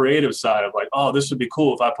this real creative side of like, oh, this would be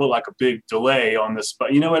cool if I put like a big delay on this,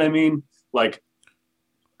 but you know what I mean? Like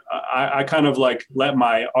I kind of like let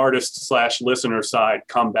my artist / listener side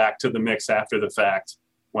come back to the mix after the fact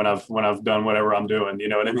when I've done whatever I'm doing, you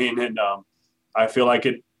know what I mean? And I feel like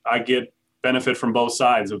I get benefit from both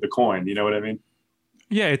sides of the coin. You know what I mean?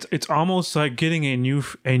 Yeah, it's almost like getting a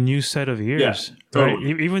new set of ears, yeah,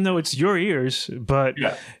 totally. Right? Even though it's your ears, but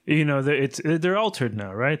they're altered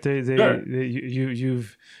now, right? Sure.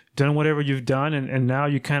 You've done whatever you've done, and now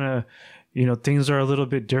you kind of things are a little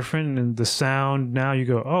bit different, and the sound now you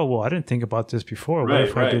go, oh well, I didn't think about this before. What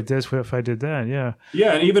if I did this? What if I did that? Yeah,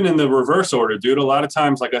 yeah, and even in the reverse order, dude. A lot of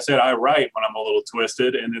times, like I said, I write when I'm a little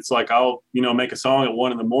twisted, and it's like I'll make a song at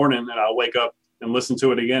 1 a.m. and I'll wake up and listen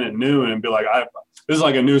to it again at noon and be like, this is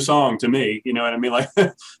like a new song to me. You know what I mean? Like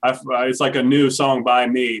it's like a new song by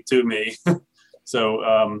me to me.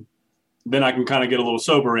 So then I can kind of get a little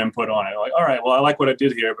sober input on it. Like, all right, well, I like what I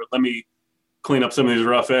did here, but let me clean up some of these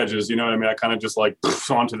rough edges. You know what I mean? I kind of just like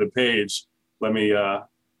onto the page. Let me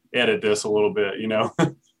edit this a little bit,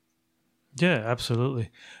 Yeah, absolutely.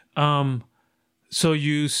 So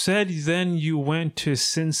you said then you went to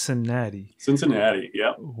Cincinnati. Cincinnati,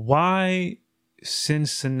 yeah. Why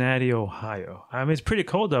Cincinnati, Ohio? I mean, it's pretty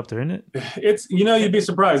cold up there, isn't it? It's you'd be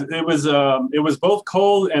surprised. It was both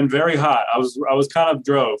cold and very hot. I was kind of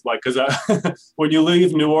drove like because when you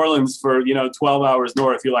leave New Orleans for 12 hours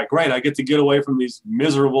north, you're like, great, I get to get away from these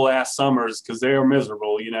miserable ass summers because they are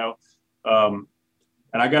miserable, And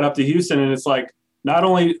I got up to Houston, and it's like not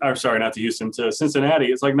to Houston, to Cincinnati.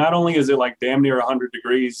 It's like not only is it like damn near 100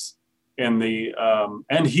 degrees in the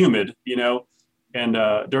and humid, and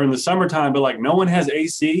during the summertime, but like no one has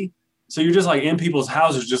AC. So you're just like in people's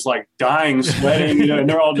houses, just like dying, sweating, you know, and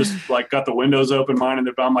they're all just like got the windows open, minding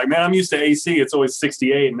their. I'm like, man, I'm used to AC. It's always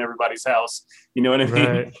 68 in everybody's house. You know what I mean?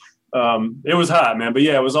 Right. It was hot, man. But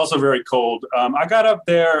yeah, it was also very cold. I got up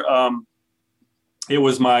there. It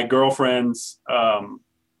was my girlfriend's,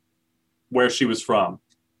 where she was from.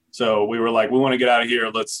 So we were like, we want to get out of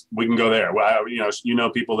here. We can go there. Well, you know,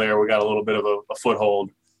 people there. We got a little bit of a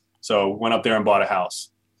foothold. So went up there and bought a house.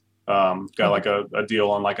 Got like a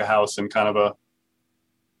deal on like a house in kind of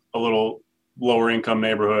a little lower income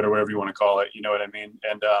neighborhood or whatever you want to call it. You know what I mean?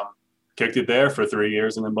 And kicked it there for 3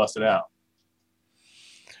 years and then busted out.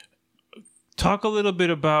 Talk a little bit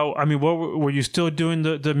about, I mean, what were you still doing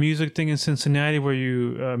the music thing in Cincinnati? Were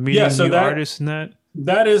you meeting new artists and that?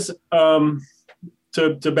 That is, to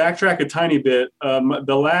backtrack a tiny bit,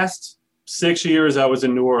 the last 6 years I was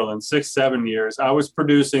in New Orleans, 7 years, I was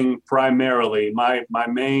producing primarily. My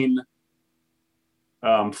main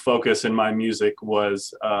focus in my music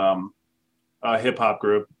was a hip hop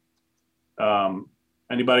group.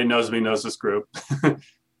 Anybody knows me knows this group.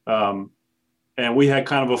 And we had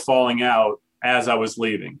kind of a falling out as I was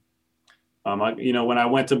leaving. When I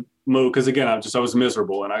went to move, because again, I was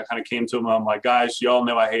miserable, and I kind of came to them. I'm like, guys, y'all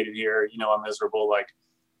know I hate it here. You know, I'm miserable. Like,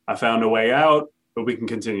 I found a way out, but we can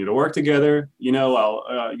continue to work together. You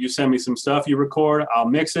know, you send me some stuff, you record, I'll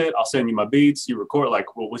mix it. I'll send you my beats, you record.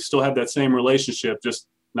 Like, well, we still have that same relationship, just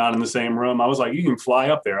not in the same room. I was like, you can fly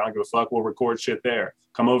up there. I don't give a fuck. We'll record shit there.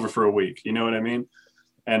 Come over for a week. You know what I mean?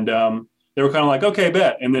 And they were kind of like, okay,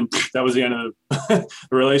 bet. And then that was the end of the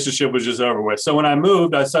relationship was just over with. So when I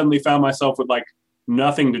moved, I suddenly found myself with like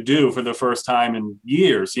nothing to do for the first time in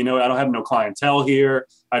years. You know, I don't have no clientele here.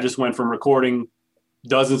 I just went from recording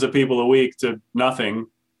dozens of people a week to nothing,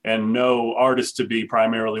 and no artist to be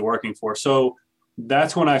primarily working for. So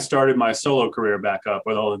that's when I started my solo career back up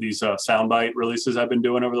with all of these soundbite releases I've been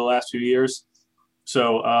doing over the last few years.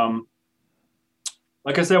 So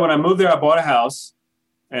like I said, when I moved there, I bought a house,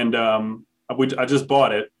 and I just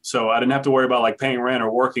bought it. So I didn't have to worry about like paying rent or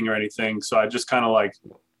working or anything. So I just kind of like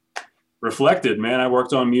reflected, man. I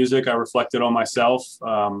worked on music. I reflected on myself.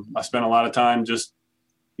 I spent a lot of time just,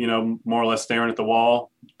 you know, more or less staring at the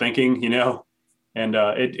wall, thinking, you know, and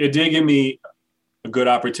it did give me a good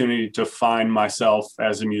opportunity to find myself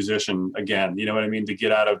as a musician again. You know what I mean? To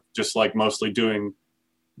get out of just like mostly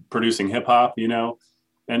producing hip hop, you know,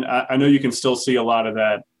 and I know you can still see a lot of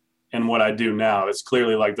that in what I do now. It's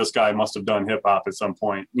clearly like this guy must have done hip hop at some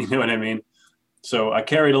point. You know what I mean? So I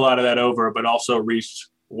carried a lot of that over, but also reached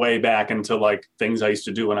way back into like things I used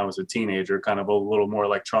to do when I was a teenager, kind of a little more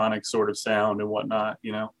electronic sort of sound and whatnot,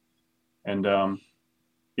 you know? And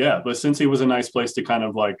yeah, but Cincy was a nice place to kind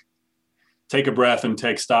of like take a breath and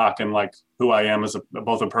take stock in like who I am as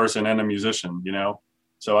both a person and a musician, you know?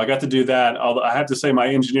 So I got to do that. Although I have to say my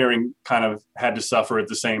engineering kind of had to suffer at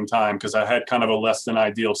the same time, because I had kind of a less than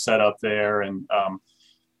ideal setup there. And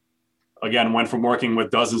again, went from working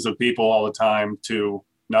with dozens of people all the time to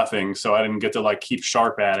nothing. So I didn't get to like keep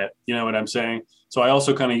sharp at it. You know what I'm saying? So I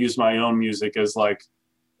also kind of used my own music as like,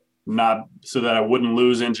 not so that I wouldn't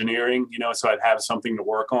lose engineering, you know, so I'd have something to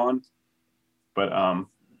work on. But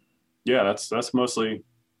yeah, that's mostly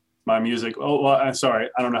my music. Oh, well, I'm sorry.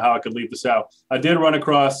 I don't know how I could leave this out. I did run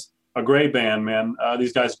across a great band, man.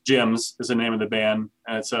 These guys, Jim's is the name of the band.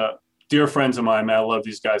 And it's dear friends of mine, man. I love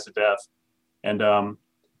these guys to death. And,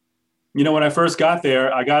 you know, when I first got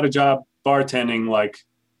there, I got a job bartending like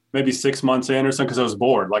maybe 6 months in or something, because I was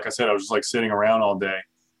bored. Like I said, I was just like sitting around all day.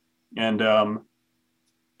 And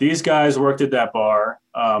these guys worked at that bar,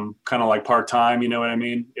 kind of like part-time, you know what I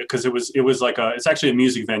mean? Because it was like it's actually a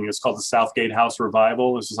music venue. It's called the Southgate House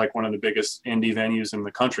Revival. This is like one of the biggest indie venues in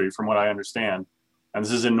the country, from what I understand. And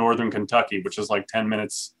this is in northern Kentucky, which is like 10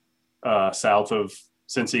 minutes south of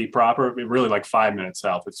Cincy proper, really like 5 minutes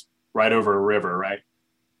south. It's right over a river, right?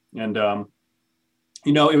 And,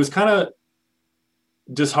 you know, it was kind of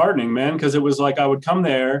disheartening, man, because it was like I would come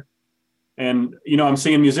there, and, you know, I'm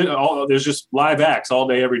seeing music. There's just live acts all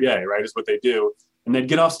day, every day, right, is what they do. And they'd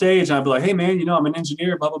get off stage, and I'd be like, hey, man, you know, I'm an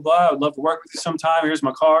engineer, blah, blah, blah. I'd love to work with you sometime. Here's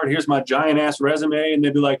my card. Here's my giant-ass resume. And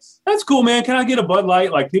they'd be like, that's cool, man. Can I get a Bud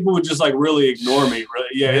Light? Like, people would just, like, really ignore me. Really.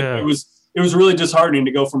 Yeah. It was really disheartening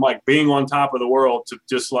to go from, like, being on top of the world to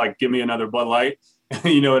just, like, give me another Bud Light.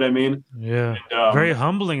 You know what I mean? Yeah. And, very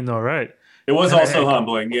humbling, though, right? It was also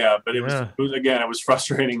humbling, yeah. But it was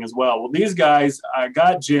frustrating as well. Well, these guys, I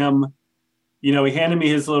got Jim. You know, he handed me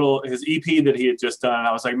his EP that he had just done. And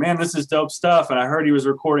I was like, man, this is dope stuff. And I heard he was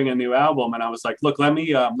recording a new album. And I was like, look, let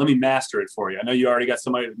me master it for you. I know you already got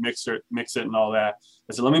somebody to mix it and all that.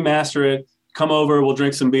 I said, let me master it. come over, we'll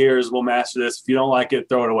drink some beers, we'll master this. If you don't like it,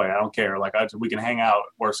 throw it away. I don't care. Like we can hang out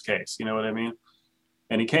worst case, you know what I mean?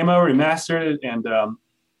 And he came over, he mastered it. And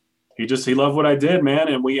he loved what I did, man.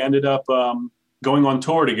 And we ended up going on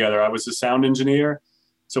tour together. I was a sound engineer.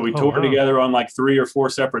 So we toured together on like 3 or 4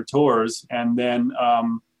 separate tours. And then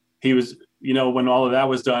he was, when all of that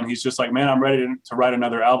was done, he's just like, man, I'm ready to write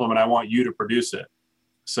another album and I want you to produce it.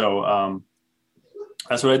 So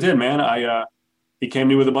that's what I did, man. He came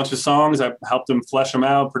to me with a bunch of songs. I helped him flesh them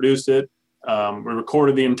out, produced it. We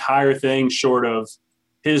recorded the entire thing short of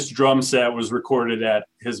his drum set was recorded at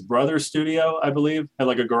his brother's studio, I believe, at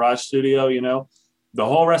like a garage studio, The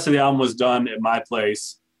whole rest of the album was done at my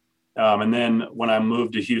place. And then when I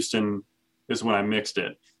moved to Houston is when I mixed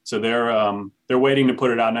it. So they're waiting to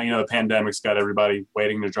put it out now. The pandemic's got everybody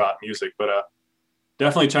waiting to drop music, but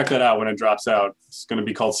definitely check that out when it drops out. It's going to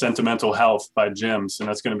be called Sentimental Health by Jims, and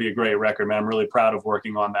that's going to be a great record, man. I'm really proud of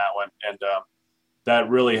working on that one. And that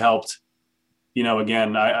really helped.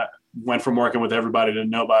 Again, I went from working with everybody to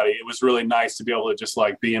nobody. It was really nice to be able to just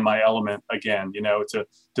like be in my element again,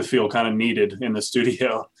 to feel kind of needed in the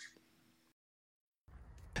studio.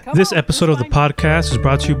 This episode of the podcast is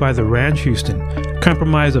brought to you by The Ranch Houston,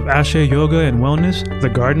 comprised of Ashe Yoga and Wellness, The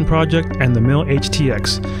Garden Project, and The Mill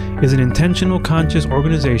HTX, is an intentional, conscious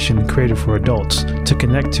organization created for adults to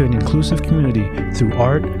connect to an inclusive community through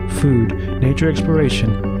art, food, nature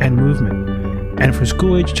exploration, and movement, and for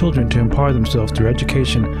school-age children to empower themselves through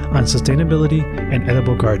education on sustainability and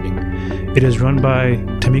edible gardening. It is run by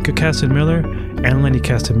Tamika Caston-Miller and Lenny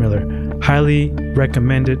Caston-Miller. Highly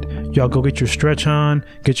recommend it. Y'all go get your stretch on,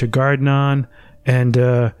 get your garden on, and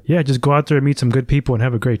just go out there and meet some good people and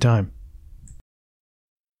have a great time.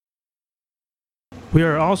 We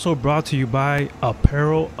are also brought to you by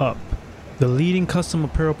Apparel Up, the leading custom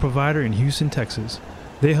apparel provider in Houston, Texas.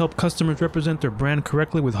 They help customers represent their brand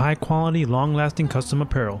correctly with high-quality, long-lasting custom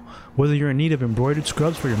apparel. Whether you're in need of embroidered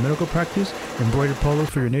scrubs for your medical practice, embroidered polos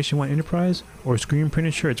for your nationwide enterprise, or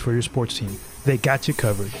screen-printed shirts for your sports team, they got you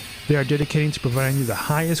covered. They are dedicated to providing you the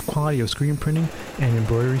highest quality of screen printing and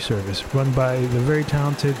embroidery service, run by the very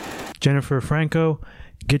talented Jennifer Franco.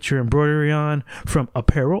 Get your embroidery on from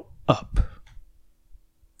Apparel Up.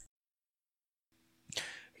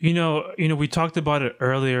 We talked about it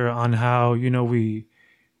earlier on how,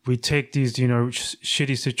 we take these,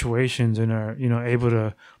 shitty situations and are, able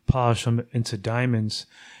to polish them into diamonds.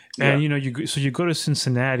 And, you go to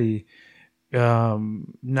Cincinnati,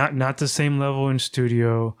 not the same level in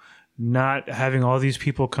studio, not having all these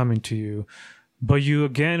people coming to you, but you,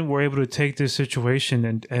 again, were able to take this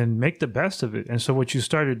situation and make the best of it. And so what you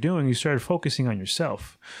started doing, you started focusing on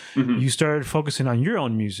yourself. Mm-hmm. You started focusing on your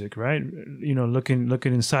own music, right?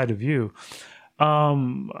 Looking inside of you.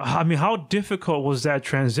 How difficult was that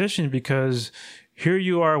transition? Because here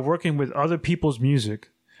you are working with other people's music,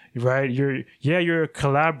 right? You're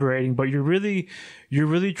collaborating, but you're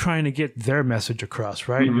really trying to get their message across,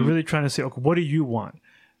 right? Mm-hmm. You're really trying to say, okay, what do you want?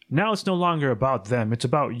 Now it's no longer about them; it's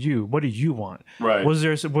about you. What do you want? Right? Was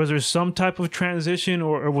there some type of transition,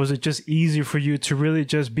 or was it just easy for you to really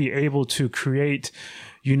just be able to create,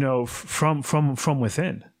 from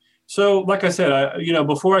within? So, like I said,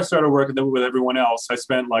 before I started working with everyone else, I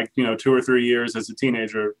spent 2 or 3 years as a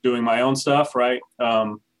teenager doing my own stuff, right?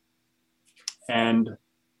 And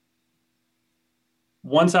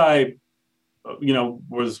once I,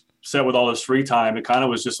 was set with all this free time, it kind of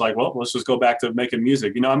was just like, well, let's just go back to making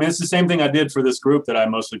music. It's the same thing I did for this group that I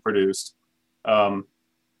mostly produced.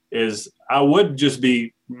 Is I would just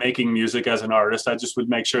be making music as an artist. I just would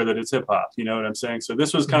make sure that it's hip hop. You know what I'm saying? So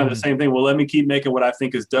this was kind of the same thing. Well, let me keep making what I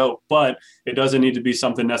think is dope, but it doesn't need to be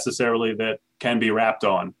something necessarily that can be rapped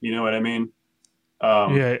on. You know what I mean?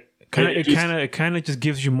 It kind of just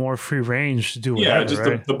gives you more free range to do whatever. Yeah, just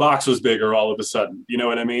right? the box was bigger all of a sudden. You know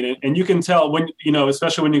what I mean? And you can tell when,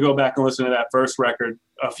 especially when you go back and listen to that first record,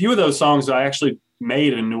 a few of those songs I actually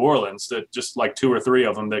made in New Orleans, that just like 2 or 3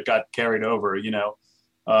 of them that got carried over,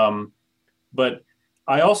 but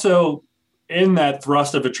I also, in that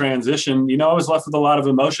thrust of a transition, I was left with a lot of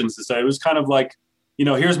emotions to say. It was kind of like,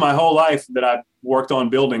 here's my whole life that I worked on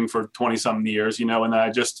building for 20 something years, and I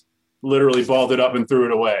just literally balled it up and threw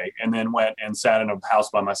it away and then went and sat in a house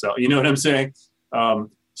by myself. You know what I'm saying?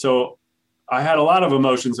 So I had a lot of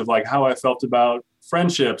emotions of like how I felt about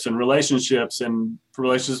friendships and relationships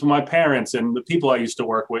with my parents and the people I used to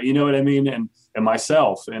work with, you know what I mean? And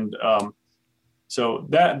myself. And, so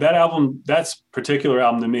that album, that particular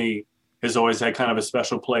album to me has always had kind of a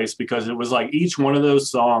special place because it was like each one of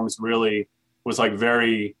those songs really was like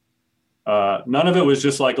very, none of it was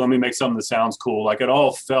just like, let me make something that sounds cool. Like it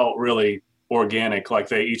all felt really organic. Like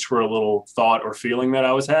they each were a little thought or feeling that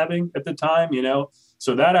I was having at the time, you know?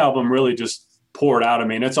 So that album really just poured out of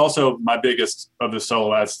me. And it's also my biggest of the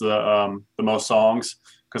solo. That's the most songs.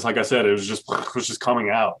 Cause like I said, it was just coming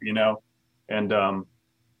out, you know? And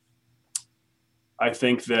I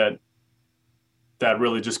think that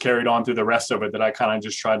really just carried on through the rest of it, that I kind of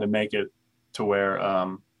just tried to make it to where,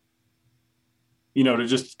 you know, to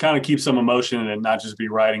just kind of keep some emotion and not just be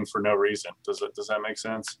writing for no reason. Does that make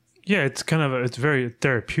sense? Yeah, it's it's very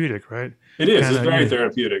therapeutic, right? It is. Kinda, It's very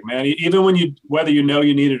therapeutic, man. Even when whether you know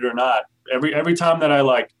you need it or not, every time that I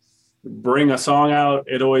like bring a song out,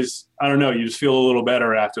 it always, I don't know, you just feel a little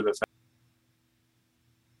better after the fact.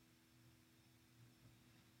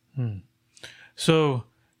 So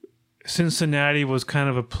Cincinnati was kind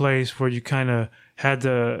of a place where you kind of had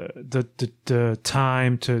the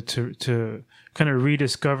time to kind of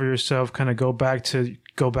rediscover yourself, kind of go back to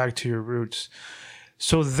your roots.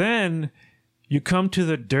 So then you come to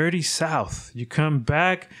the dirty South. You come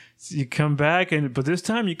back, but this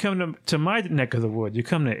time you come to my neck of the wood. You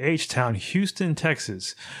come to H-Town, Houston,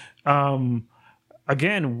 Texas.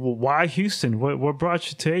 Again, why Houston? What brought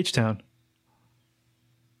you to H-Town?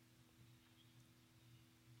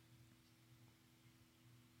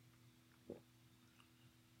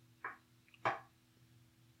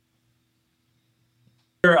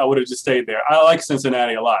 I would have just stayed there. I like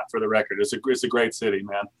Cincinnati a lot, for the record. It's a great city,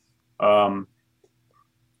 man.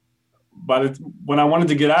 When I wanted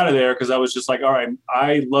to get out of there, because I was just like, all right,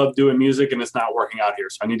 I love doing music and it's not working out here,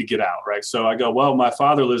 so I need to get out, right? So I go, well, my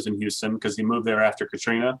father lives in Houston because he moved there after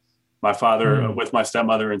Katrina. My father with my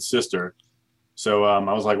stepmother and sister. So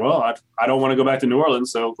I was like, well, I don't want to go back to New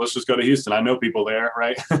Orleans, so let's just go to Houston. I know people there,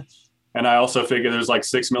 right? And I also figure there's like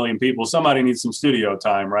 6 million people. Somebody needs some studio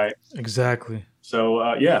time, right? Exactly. So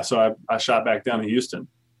so I shot back down to Houston.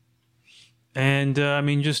 And I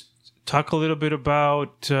mean, just talk a little bit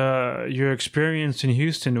about your experience in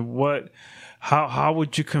Houston. How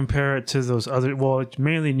would you compare it to those other? Well, it's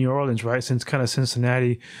mainly New Orleans, right? Since kind of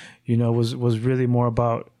Cincinnati, you know, was really more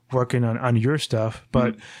about working on your stuff.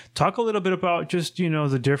 But talk a little bit about just, you know,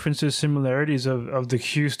 the differences, similarities of the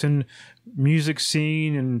Houston music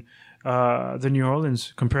scene and the New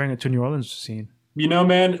Orleans, comparing it to New Orleans scene. You know,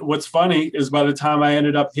 man, what's funny is by the time I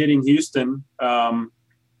ended up hitting Houston,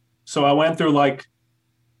 so I went through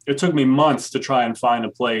it took me months to try and find a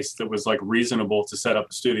place that was like reasonable to set up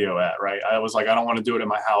a studio at, right? I was like, I don't want to do it in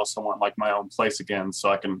my house. I want like my own place again so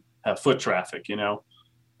I can have foot traffic, you know?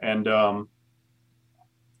 And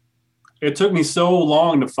it took me so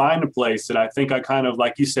long to find a place that I think I kind of,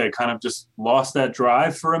 like you said, kind of just lost that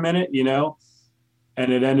drive for a minute, you know?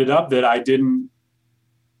 And it ended up that I didn't.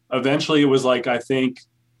 Eventually, it was like, I think,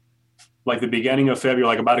 like the beginning of February,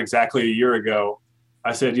 like about exactly a year ago,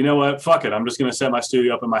 I said, you know what, fuck it. I'm just going to set my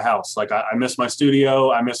studio up in my house. Like, I miss my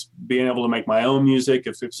studio. I miss being able to make my own music.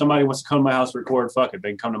 If somebody wants to come to my house, record, fuck it. They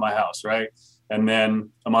can come to my house, right? And then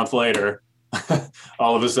a month later,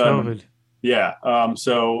 all of a sudden, COVID. Yeah.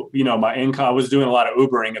 So, you know, my income, I was doing a lot of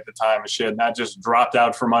Ubering at the time and shit, and that just dropped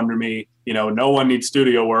out from under me. You know, no one needs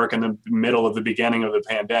studio work in the middle of the beginning of the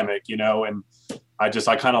pandemic, you know, and I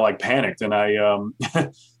kind of like panicked, and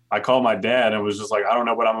I called my dad and was just like, I don't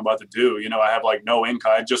know what I'm about to do. You know, I have like no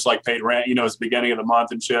income. I just like paid rent, you know, it's the beginning of the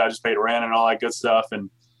month and shit. I just paid rent and all that good stuff. And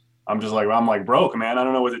I'm like broke, man. I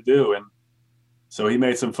don't know what to do. And so he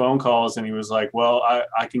made some phone calls and he was like, well,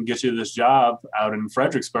 I can get you this job out in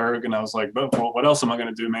Fredericksburg. And I was like, but what else am I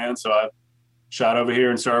going to do, man? So I shot over here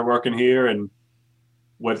and started working here. And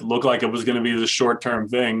what looked like it was going to be this short-term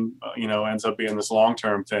thing, you know, ends up being this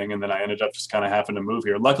long-term thing. And then I ended up just kind of having to move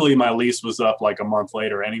here. Luckily, my lease was up like a month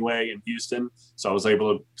later anyway in Houston. So I was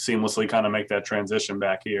able to seamlessly kind of make that transition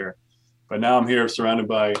back here. But now I'm here surrounded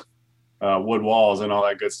by wood walls and all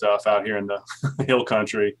that good stuff out here in the hill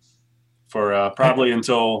country for probably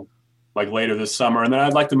until like later this summer. And then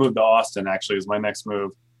I'd like to move to Austin, actually, is my next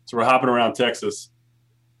move. So we're hopping around Texas.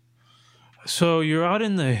 So you're out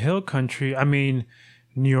in the hill country. I mean,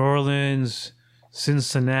 New Orleans,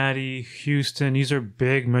 Cincinnati, Houston, these are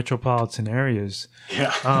big metropolitan areas.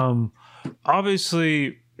 Yeah.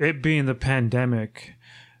 Obviously, it being the pandemic,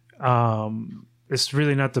 it's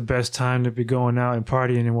really not the best time to be going out and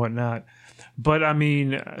partying and whatnot. But I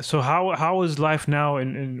mean, so how is life now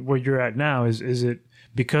in where you're at now? Is it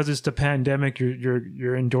because it's the pandemic,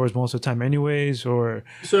 you're indoors most of the time anyways, or?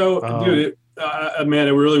 So, dude, man,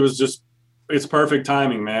 it really was just, it's perfect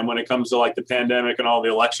timing, man. When it comes to like the pandemic and all the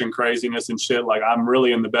election craziness and shit, like I'm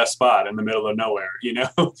really in the best spot in the middle of nowhere, you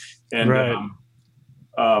know? And right.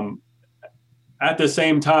 At the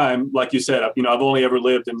same time, like you said, you know, I've only ever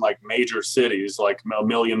lived in like major cities, like 1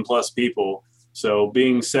 million plus people. So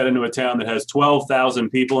being set into a town that has 12,000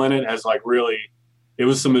 people in it has like really, it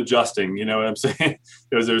was some adjusting, you know what I'm saying?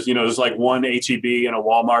 There's like one HEB and a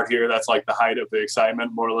Walmart here. That's like the height of the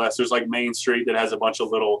excitement, more or less. There's like Main Street that has a bunch of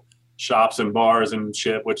little shops and bars and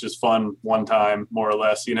shit, which is fun one time, more or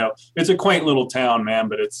less. You know, it's a quaint little town, man,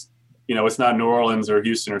 but it's, you know, it's not New Orleans or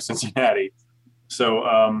Houston or Cincinnati.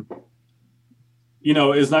 So, you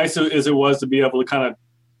know, as nice as it was to be able to kind of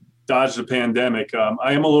dodge the pandemic,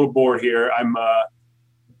 I am a little bored here. I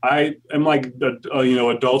am like, you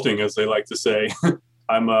know, adulting, as they like to say.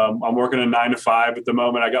 I'm working a 9 to 5 at the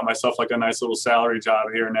moment. I got myself like a nice little salary job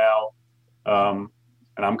here now.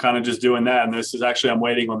 And I'm kind of just doing that. And this is actually, I'm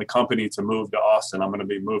waiting on the company to move to Austin. I'm going to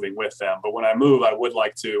be moving with them. But when I move, I would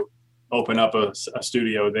like to open up a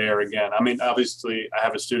studio there again. I mean, obviously I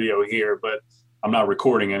have a studio here, but I'm not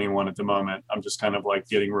recording anyone at the moment. I'm just kind of like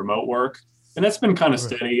getting remote work. And that's been kind of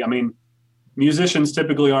steady. I mean, musicians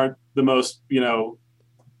typically aren't the most, you know,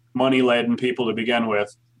 money-laden people to begin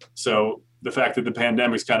with. So the fact that the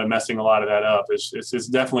pandemic's kind of messing a lot of that up, it's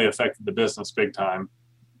definitely affected the business big time.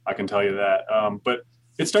 I can tell you that. But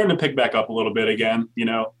it's starting to pick back up a little bit again, you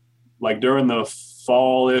know, like during the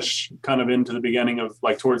fall-ish, kind of into the beginning of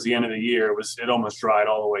like towards the end of the year, it almost dried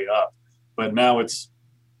all the way up. But now it's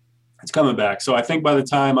coming back. So I think by the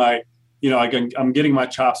time I'm getting my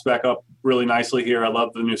chops back up really nicely here. I love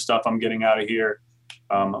the new stuff I'm getting out of here.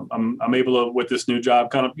 I'm able to, with this new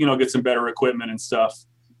job, kind of, you know, get some better equipment and stuff.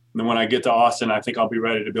 And then when I get to Austin, I think I'll be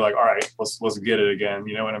ready to be like, all right, let's get it again.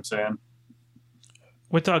 You know what I'm saying?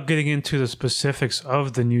 Without getting into the specifics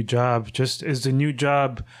of the new job, just is the new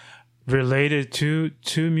job related to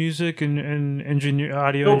music and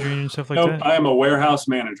audio engineering and stuff like that? I am a warehouse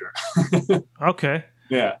manager. Okay.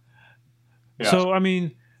 Yeah. So, I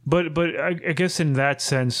mean, but I guess in that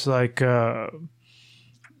sense, like,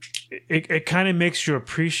 it kind of makes you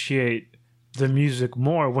appreciate the music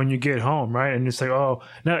more when you get home, right? And it's like, oh,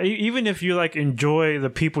 now even if you like enjoy the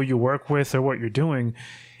people you work with or what you're doing,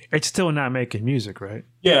 it's still not making music, right?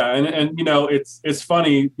 Yeah, and you know, it's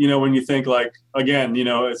funny, you know, when you think like, again, you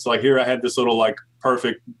know, it's like here I had this little like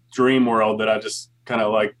perfect dream world that I just kind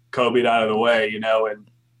of like Kobe'd out of the way, you know, and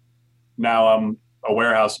now I'm a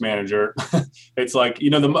warehouse manager. It's like, you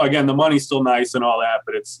know, the money's still nice and all that,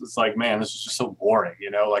 but it's like, man, this is just so boring,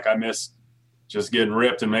 you know, like I miss just getting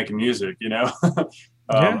ripped and making music, you know?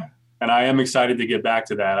 Yeah. And I am excited to get back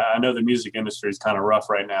to that. I know the music industry is kind of rough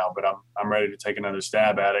right now, but I'm ready to take another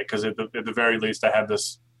stab at it because at the very least, I have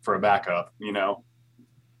this for a backup, you know?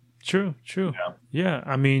 True. Yeah.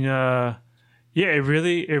 I mean, it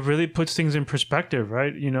really puts things in perspective,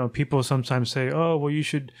 right? You know, people sometimes say, oh, well, you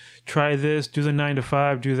should try this, do the 9 to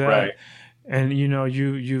 5, do that. Right. And, you know,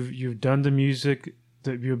 you've done the music,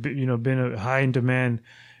 that you've been a high in demand,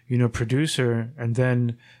 you know, producer, and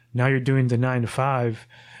then now you're doing the 9 to 5.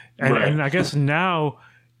 And I guess now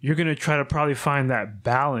you're going to try to probably find that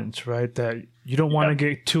balance, right? That you don't want to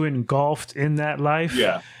get too engulfed in that life.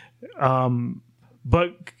 Yeah.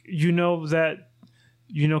 But you know that,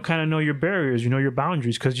 you know, kind of know your barriers, you know, your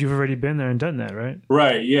boundaries, because you've already been there and done that, right?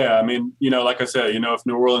 Right. Yeah. I mean, you know, like I said, you know, if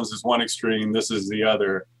New Orleans is one extreme, this is the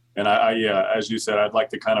other. And I as you said, I'd like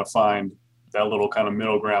to kind of find that little kind of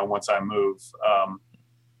middle ground once I move.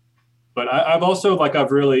 But I've also, like,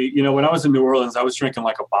 I've really, you know, when I was in New Orleans, I was drinking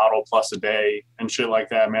like a bottle plus a day and shit like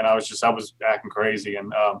that, man. I was acting crazy.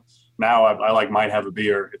 And now I like might have a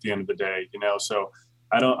beer at the end of the day, you know? So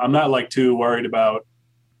I'm not like too worried about,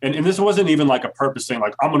 and this wasn't even like a purpose thing,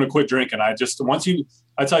 like I'm going to quit drinking. I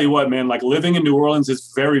tell you what, man, like living in New Orleans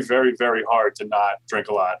is very, very, very hard to not drink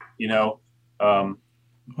a lot, you know?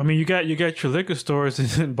 I mean, you got your liquor stores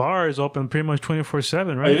and bars open pretty much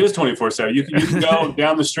 24/7, right? It is 24/7. You can go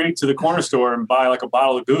down the street to the corner store and buy like a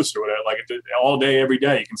bottle of Goose or whatever, like all day, every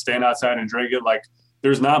day. You can stand outside and drink it. Like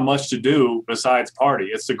there's not much to do besides party.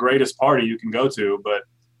 It's the greatest party you can go to, but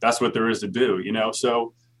that's what there is to do, you know?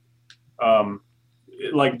 So,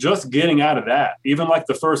 like just getting out of that, even like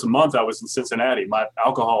the first month I was in Cincinnati, my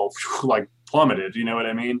alcohol like plummeted, you know what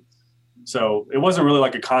I mean? So it wasn't really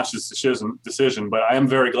like a conscious decision, but I am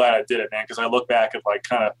very glad I did it, man. Cause I look back at like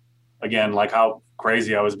kind of, again, like how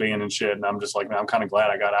crazy I was being and shit. And I'm just like, man, I'm kind of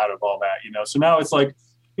glad I got out of all that, you know? So now it's like,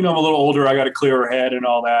 you know, I'm a little older. I got a clearer head and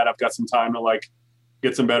all that. I've got some time to like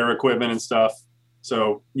get some better equipment and stuff.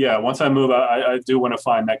 So yeah, once I move, I do want to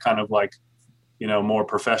find that kind of like, you know, more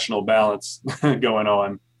professional balance going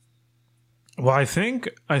on. Well, I think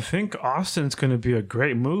Austin's going to be a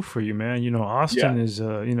great move for you, man. You know, Austin is,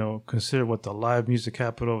 you know, considered the live music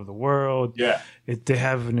capital of the world. Yeah. They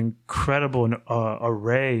have an incredible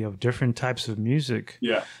array of different types of music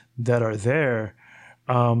that are there.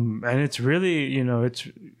 And it's really,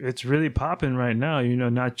 it's really popping right now,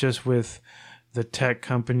 not just with the tech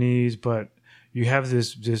companies, but you have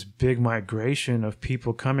this big migration of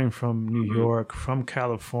people coming from New York, from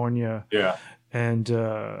California. Yeah. And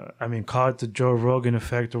I mean, call it the Joe Rogan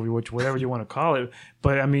effect, or whatever you want to call it.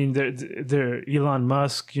 But I mean, they're Elon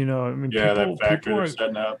Musk. I mean, Yeah, people, that factory people they're are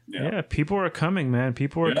setting up. Yeah. people are coming, man.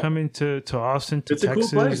 People are coming to Austin, to It's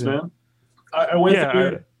Texas. a cool place, man. I went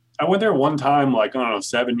there. I went there one time, like, I don't know,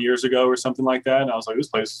 7 years ago or something like that, and I was like, this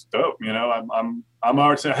place is dope. I'm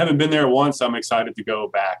already, I haven't been there once. I'm excited to go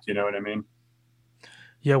back. You know what I mean?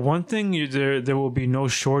 Yeah, one thing there will be no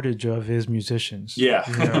shortage of is musicians.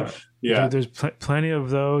 Yeah. Yeah. There's plenty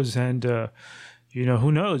of those, and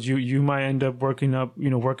who knows? You might end up working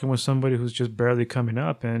with somebody who's just barely coming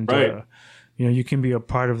up, and right. You can be a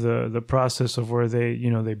part of the process of where they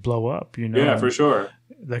they blow up. Yeah, for sure.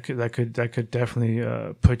 That could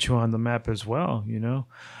definitely put you on the map as well.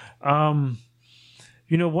 One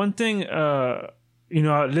thing,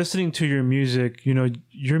 listening to your music,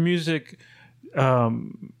 your music.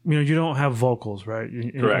 You don't have vocals, right?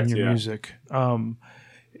 Correct, in your music.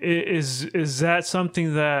 Is that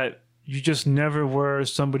something that you just never were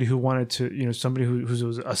somebody who wanted to, somebody who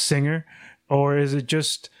was a singer, or is it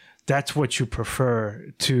just that's what you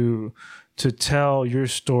prefer to tell your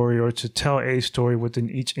story or to tell a story within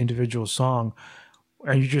each individual song,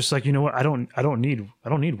 and you're just like, what, I don't need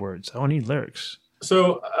words, I don't need lyrics.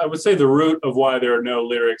 So I would say the root of why there are no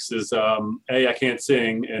lyrics is A, I can't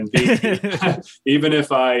sing, and B, even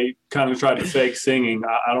if I kind of try to fake singing,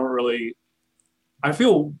 I don't really. I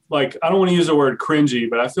feel like, I don't want to use the word cringy,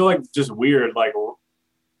 but I feel like just weird, like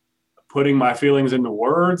putting my feelings into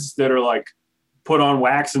words that are like put on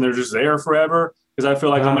wax and they're just there forever. Because I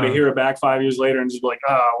feel like I'm going to hear it back 5 years later and just be like,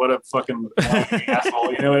 what a fucking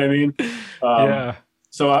asshole. You know what I mean? Yeah.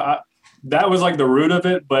 So that was like the root of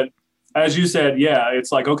it, but. As you said, yeah,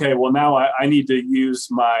 it's like, okay, well, now I need to use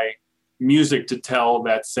my music to tell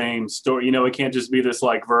that same story. It can't just be this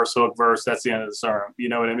like verse, hook, verse. That's the end of the song. You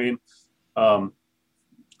know what I mean?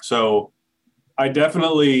 So I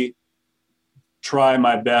definitely try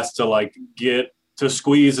my best to like get to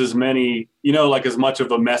squeeze as many, like as much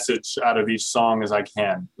of a message out of each song as I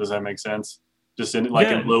can. Does that make sense? Just in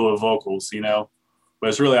lieu of vocals, but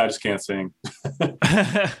it's really, I just can't sing.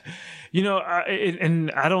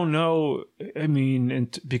 And I don't know. I mean,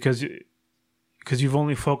 because you've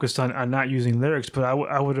only focused on not using lyrics, but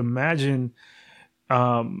I would imagine.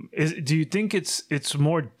 Do you think it's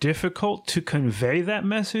more difficult to convey that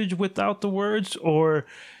message without the words, or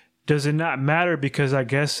does it not matter? Because I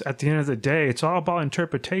guess at the end of the day, it's all about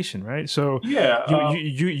interpretation, right? So yeah,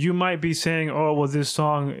 you might be saying, oh, well, this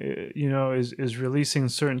song, is releasing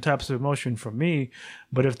certain types of emotion from me,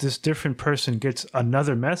 but if this different person gets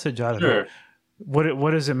another message out of it,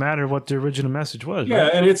 what does it matter what the original message was? Yeah,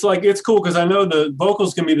 right? And it's like, it's cool because I know the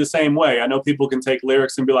vocals can be the same way. I know people can take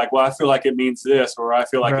lyrics and be like, well, I feel like it means this, or I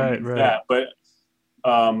feel like it means that, but.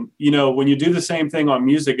 When you do the same thing on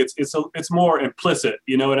music, it's more implicit,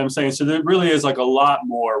 you know what I'm saying? So there really is like a lot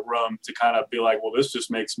more room to kind of be like, well, this just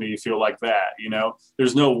makes me feel like that,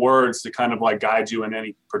 there's no words to kind of like guide you in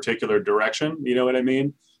any particular direction. You know what I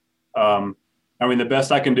mean? The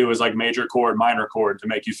best I can do is like major chord, minor chord to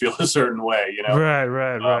make you feel a certain way,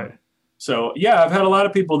 Right. So yeah, I've had a lot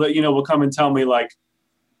of people that, will come and tell me like,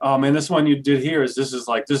 oh man, this one you did here this is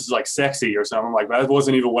like sexy or something. I'm like, that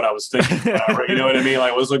wasn't even what I was thinking about, you know what I mean?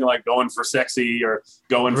 Like I was looking like going for sexy or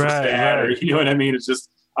going for sad, or you know what I mean? It's just,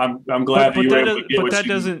 I'm glad that you were able to get what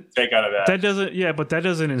you can take out of that. But that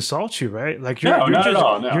doesn't insult you, right? Like not at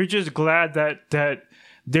all, no. You're just glad that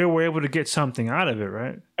they were able to get something out of it,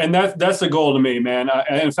 right? And that's the goal to me, man.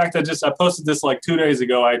 In fact, I posted this like 2 days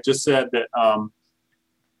ago. I just said that,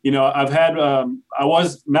 I've had,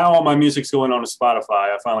 now all my music's going on to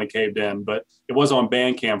Spotify. I finally caved in, but it was on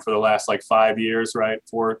Bandcamp for the last like 5 years, right?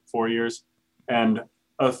 Four years. And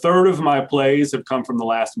a third of my plays have come from the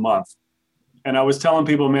last month. And I was telling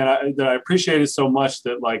people, man, that I appreciate it so much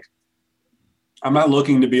that like, I'm not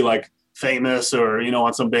looking to be like famous or,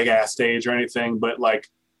 on some big ass stage or anything, but like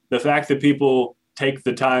the fact that people take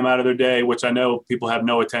the time out of their day, which I know people have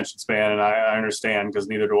no attention span, and I understand because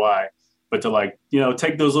neither do I. But to like,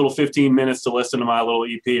 take those little 15 minutes to listen to my little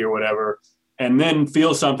EP or whatever, and then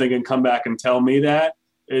feel something and come back and tell me that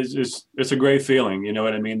it's a great feeling. You know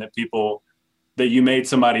what I mean? That you made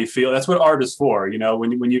somebody feel. That's what art is for.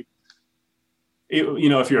 When you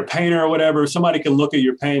if you're a painter or whatever, somebody can look at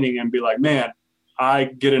your painting and be like, man, I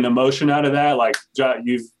get an emotion out of that. Like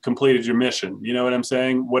you've completed your mission. You know what I'm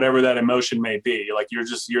saying? Whatever that emotion may be, like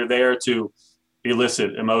you're there to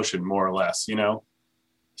elicit emotion more or less,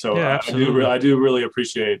 So Yeah, absolutely. I do really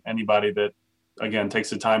appreciate anybody that, again, takes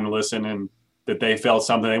the time to listen and that they felt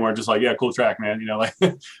something. They weren't just like, yeah, cool track, man. Like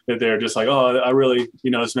that they're just like, oh, I really,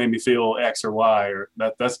 this made me feel X or Y, or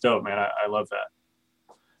that's dope, man. I love that.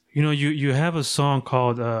 You have a song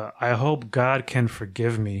called "I Hope God Can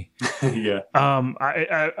Forgive Me." Yeah.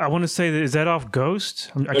 I want to say that is that off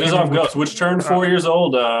Ghost? It is off Ghost, which turned 4 years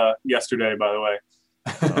old yesterday, by the way.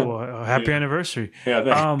 Oh, well, happy anniversary.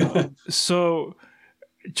 Yeah. So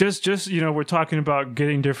just we're talking about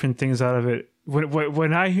getting different things out of it.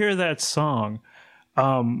 When I hear that song,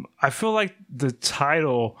 I feel like the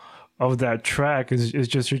title of that track is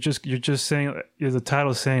just you're just saying, the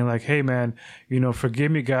title saying like, hey man,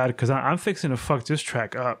 forgive me God, because I'm fixing to fuck this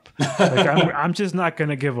track up. Like I'm just not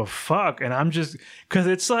gonna give a fuck, and I'm just, because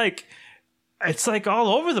it's like all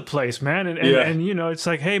over the place, man. And it's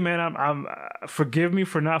like, hey man, I'm forgive me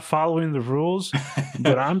for not following the rules,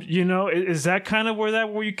 but I'm, is that kind of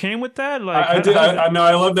where you came with that? Like I know,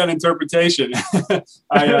 I love that interpretation.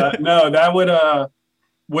 No, that would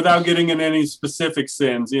without getting in any specific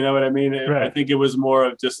sins, you know what I mean? Right. I think it was more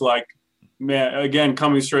of just like, man, again,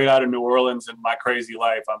 coming straight out of New Orleans and my crazy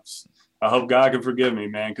life, I hope God can forgive me,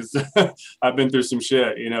 man, because I've been through some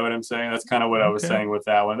shit. You know what I'm saying? That's kind of what I was saying with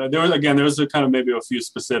that one. There was kind of maybe a few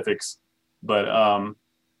specifics, but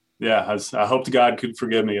yeah, I hoped God could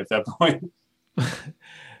forgive me at that point.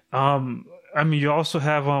 I mean, you also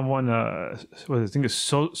have on one, what I think is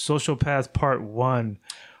Social Path Part 1,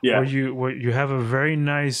 yeah, where you have a very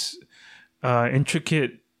nice,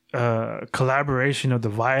 intricate collaboration of the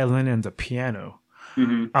violin and the piano.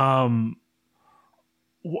 Mm-hmm.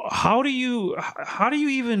 How do you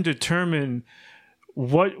even determine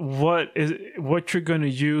what you're going to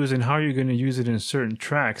use and how you're going to use it in certain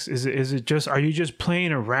tracks? Is it just, are you just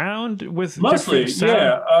playing around with mostly?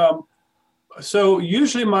 Yeah. So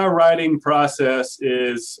usually my writing process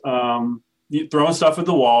is throwing stuff at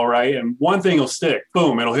the wall, right? And one thing will stick.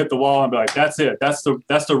 Boom, it'll hit the wall and be like, that's it. That's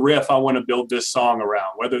the riff I want to build this song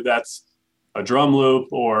around, whether that's a drum loop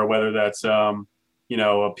or whether that's a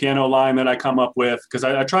piano line that I come up with, because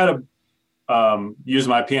I try to use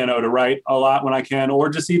my piano to write a lot when I can, or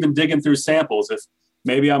just even digging through samples. If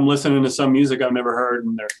maybe I'm listening to some music I've never heard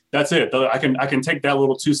and that's it. I can take that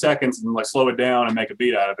little 2 seconds and like slow it down and make a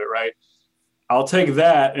beat out of it, right? I'll take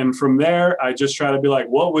that, and from there, I just try to be like,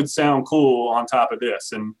 what would sound cool on top of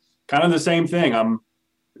this? And kind of the same thing. I'm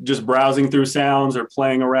just browsing through sounds or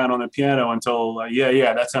playing around on the piano until,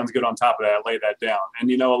 that sounds good on top of that. I lay that down. And,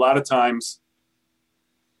 a lot of times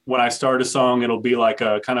when I start a song, it'll be like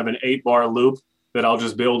a kind of an 8-bar loop that I'll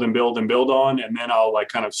just build and build and build on, and then I'll like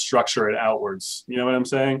kind of structure it outwards. You know what I'm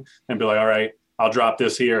saying? And be like, all right, I'll drop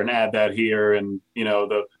this here and add that here, and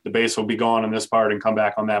the bass will be gone on this part and come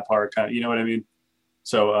back on that part. Kind of, you know what I mean?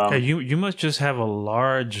 So you must just have a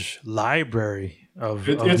large library of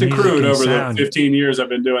it's accrued over the 15 years I've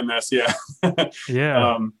been doing this. Yeah,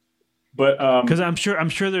 yeah. But because I'm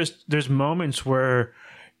sure there's moments where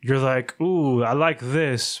you're like, ooh, I like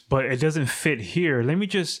this, but it doesn't fit here. Let me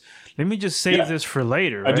just save this for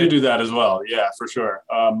later. Right? I do that as well. Yeah, for sure.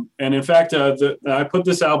 And in fact, I put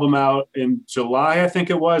this album out in July, I think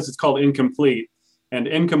it was. It's called Incomplete. And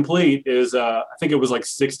Incomplete is, I think it was like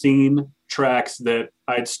 16 tracks that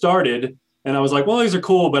I'd started. And I was like, well, these are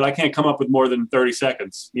cool, but I can't come up with more than 30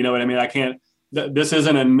 seconds. You know what I mean? I can't, this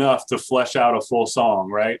isn't enough to flesh out a full song,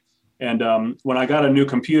 right? And when I got a new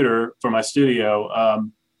computer for my studio,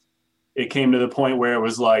 it came to the point where it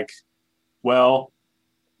was like, well,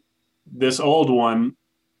 this old one,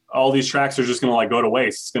 all these tracks are just going to like go to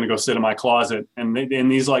waste. It's going to go sit in my closet. And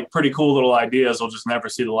these like pretty cool little ideas will just never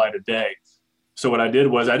see the light of day. So what I did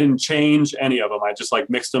was I didn't change any of them. I just like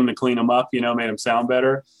mixed them to clean them up, made them sound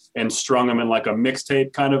better, and strung them in like a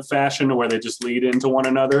mixtape kind of fashion where they just lead into one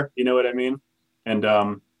another. You know what I mean?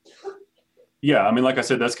 And yeah, I mean, like I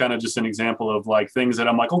said, that's kind of just an example of like things that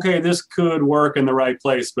I'm like, okay, this could work in the right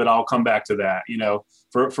place, but I'll come back to that.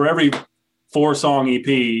 For every 4-song EP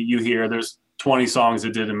you hear, there's 20 songs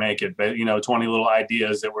that didn't make it, but 20 little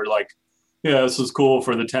ideas that were like, yeah, this was cool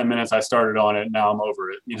for the 10 minutes I started on it. Now I'm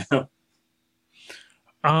over it.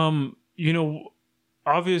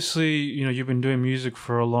 Obviously, you've been doing music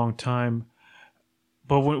for a long time,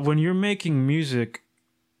 but when you're making music,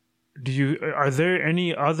 are there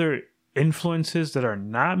any other influences that are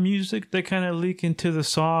not music that kind of leak into the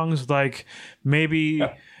songs? Like maybe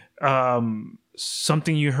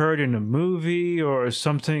something you heard in a movie or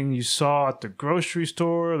something you saw at the grocery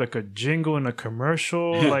store, like a jingle in a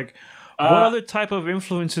commercial, like. What other type of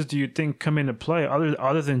influences do you think come into play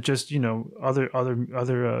other than just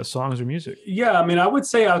other songs or music? Yeah, I mean, I would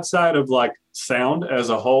say outside of like sound as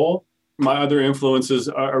a whole, my other influences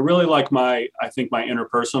are really like I think my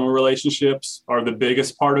interpersonal relationships are the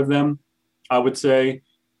biggest part of them. I would say,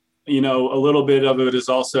 a little bit of it is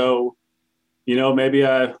also, maybe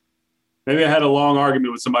I had a long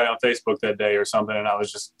argument with somebody on Facebook that day or something, and I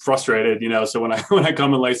was just frustrated, So when I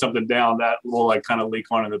come and lay something down, that will like kind of leak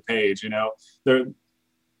onto the page, There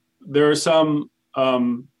are some,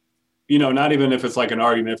 not even if it's like an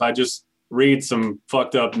argument, if I just read some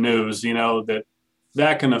fucked up news,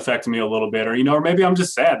 that can affect me a little bit, or maybe I'm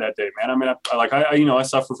just sad that day, man. I mean, I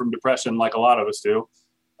suffer from depression like a lot of us do,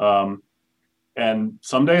 and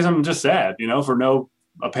some days I'm just sad, for no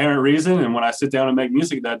apparent reason. And when I sit down and make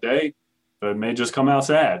music that day, it may just come out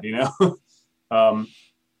sad,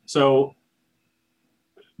 So,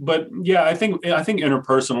 but yeah, I think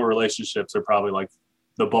interpersonal relationships are probably like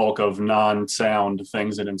the bulk of non-sound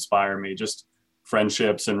things that inspire me, just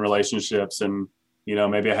friendships and relationships. And,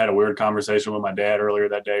 maybe I had a weird conversation with my dad earlier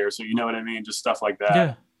that day or so, you know what I mean? Just stuff like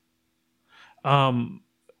that. Yeah.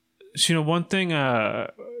 So, one thing,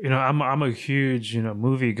 I'm a huge,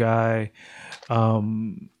 movie guy. I've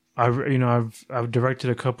directed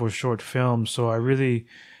a couple of short films, so I really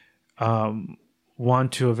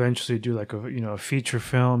want to eventually do like a feature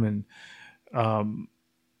film. And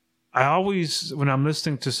I always, when I'm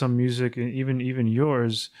listening to some music, and even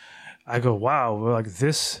yours, I go, wow, well, like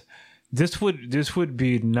this would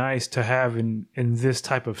be nice to have in this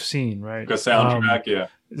type of scene, right? Like a soundtrack, yeah.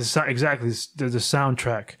 Exactly, the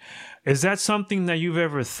soundtrack. Is that something that you've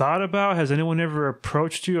ever thought about? Has anyone ever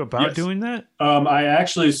approached you about doing that? I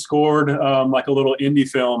actually scored like a little indie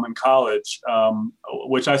film in college,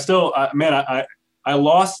 which I still, I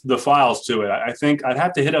lost the files to it. I think I'd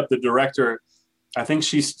have to hit up the director. I think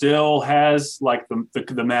she still has like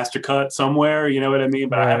the master cut somewhere, you know what I mean?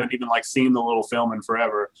 But right. I haven't even like seen the little film in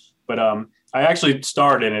forever. But I actually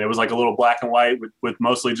starred in it. It was like a little black and white with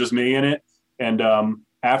mostly just me in it. And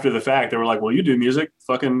after the fact, they were like, well, you do music.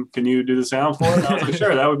 Fucking, can you do the sound for it? And I was like,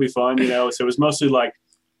 sure, that would be fun, So it was mostly like,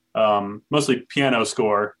 mostly piano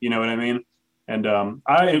score, you know what I mean? And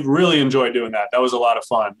I really enjoyed doing that. That was a lot of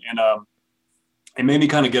fun. And it made me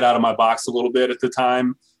kind of get out of my box a little bit at the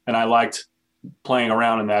time. And I liked playing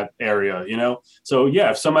around in that area, So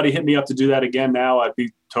yeah, if somebody hit me up to do that again now, I'd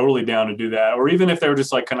be totally down to do that. Or even if they were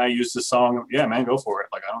just like, can I use this song? Yeah, man, go for it.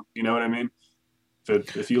 Like, I don't, you know what I mean?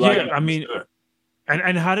 If you like it, I mean,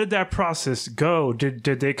 and how did that process go? Did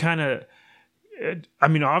they kind of, I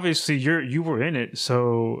mean, obviously you were in it.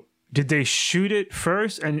 So did they shoot it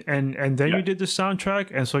first and then you did the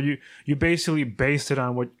soundtrack? And so you basically based it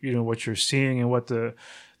on what you're seeing and what the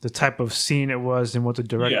type of scene it was and what the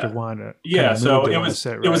director wanted. Yeah, so it was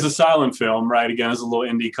set, right? It was a silent film, right? Again, it's a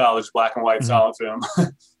little indie college black and white silent film.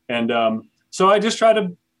 And so I just try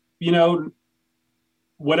to,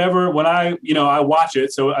 whatever, when I watch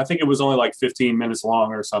it. So I think it was only like 15 minutes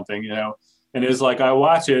long or something, and it's like, I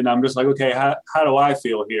watch it and I'm just like, okay, how do I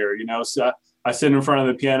feel here? So I sit in front of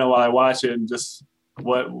the piano while I watch it and just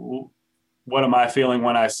what am I feeling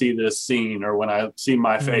when I see this scene or when I see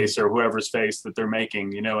my face or whoever's face that they're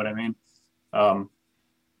making, you know what I mean?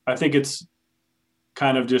 I think it's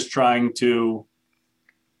kind of just trying to,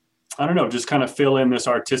 I don't know, just kind of fill in this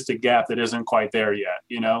artistic gap that isn't quite there yet,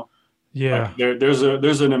 Yeah. Like there's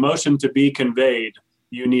an emotion to be conveyed.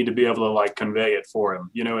 You need to be able to like convey it for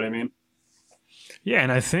him. You know what I mean? Yeah,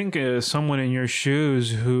 and I think someone in your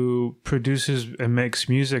shoes who produces and makes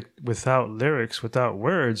music without lyrics, without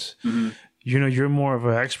words, you're more of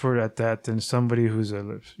an expert at that than somebody who's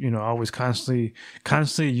always constantly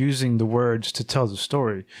using the words to tell the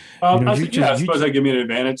story. I suppose that give me an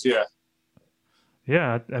advantage. Yeah.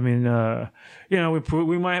 Yeah, I mean,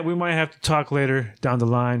 we might have to talk later down the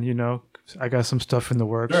line. I got some stuff in the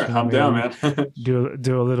works. Sure, I'm down, man.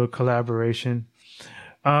 do a little collaboration.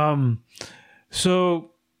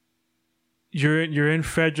 So you're in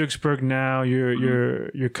Fredericksburg now.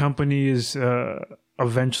 Your company is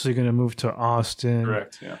eventually going to move to Austin.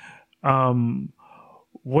 Correct. Yeah.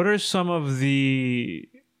 What are some of the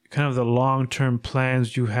kind of the long-term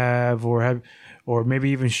plans you have, or maybe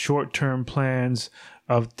even short-term plans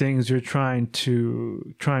of things you're trying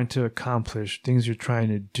to accomplish, things you're trying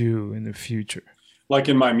to do in the future? Like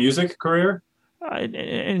in my music career?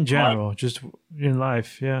 In general, just in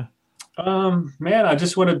life, yeah. Man, I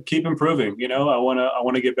just want to keep improving. I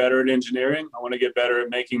want to get better at engineering. I want to get better at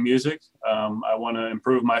making music. I want to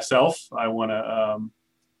improve myself. I want to,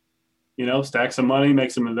 stack some money,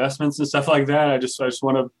 make some investments and stuff like that. I just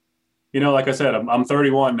want to, like I said, I'm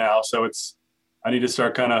 31 now, so I need to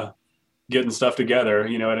start kind of getting stuff together.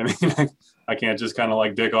 You know what I mean? I can't just kind of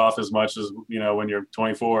like dick off as much as, when you're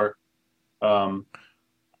 24.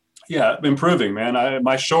 Yeah, improving, man.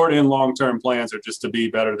 My short and long term plans are just to be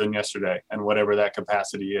better than yesterday, and whatever that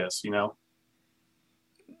capacity is, you know.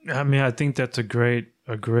 I mean, I think that's a great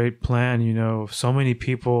plan. You know, so many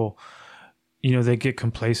people, you know, they get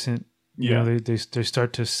complacent. You know, Yeah, they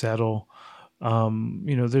start to settle.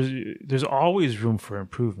 You know, there's always room for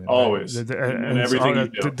improvement, right? always, and And it's all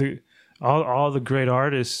everything you that do. all the great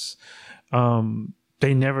artists,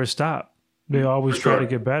 they never stop. They For always try to sure.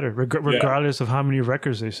 get better, Yeah. regardless of how many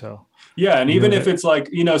records they sell. Yeah, and You know even if that. it's like,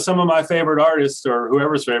 some of my favorite artists or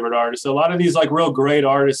whoever's favorite artists, a lot of these like real great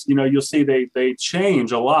artists, you'll see they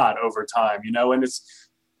change a lot over time, and it's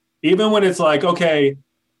even when it's like, okay,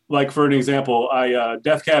 like for an example, I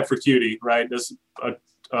Death Cab for Cutie, right? This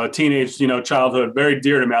a teenage, childhood, very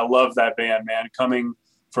dear to me. I love that band, man. Coming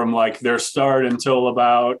from like their start until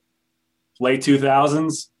about late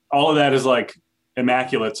 2000s, all of that is like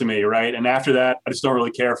immaculate to me, right? And after that, I just don't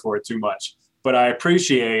really care for it too much. But I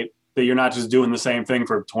appreciate that you're not just doing the same thing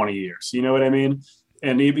for 20 years. You know what I mean?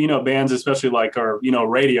 And bands, especially like our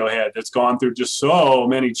Radiohead, that's gone through just so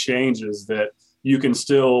many changes that you can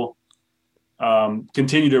still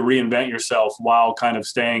continue to reinvent yourself while kind of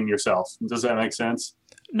staying yourself. Does that make sense?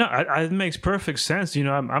 No, it makes perfect sense. You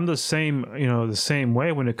know, I'm the same. You know, the same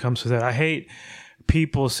way when it comes to that. I hate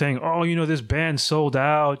people saying, "Oh, you know, this band sold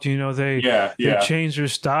out." You know, Yeah, they yeah, changed their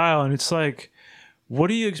style, and it's like, what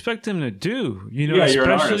do you expect them to do? You know, yeah. You're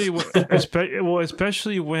an artist.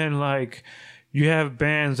 especially when like you have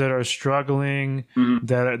bands that are struggling, Mhm.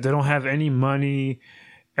 that they don't have any money,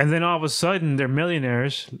 and then all of a sudden they're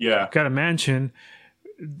millionaires, Yeah, got a mansion.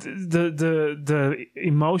 The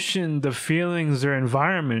emotion, the feelings, their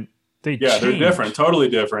environment, they yeah. They're different, change. totally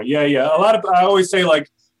different. Yeah, yeah. I always say like,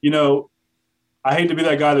 I hate to be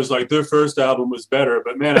that guy that's like their first album was better,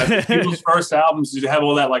 but man, I think people's first albums have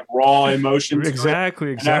all that like raw emotion to it. Exactly,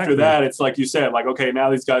 And after exactly. that, it's like you said, like, okay, now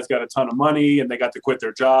these guys got a ton of money and they got to quit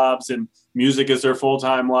their jobs and music is their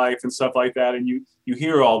full-time life and stuff like that. And you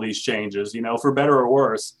hear all these changes, for better or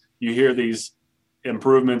worse, you hear these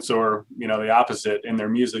improvements or, the opposite in their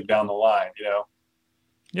music down the line.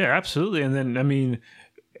 Yeah, absolutely. And then I mean,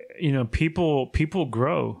 you know, people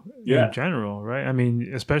grow in Yeah. general, right? I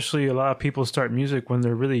mean, especially a lot of people start music when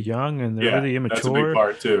they're really young and they're Yeah. really That's a big immature.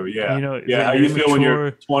 part too. Yeah. You know, Yeah. How they're you feel when you're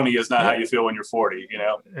immature. 20 is not how Yeah, you feel when you're 40.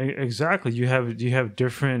 exactly. You have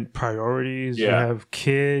different priorities. You Yeah. have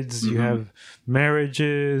kids. You Hmm. have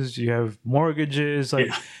marriages. You have mortgages. Like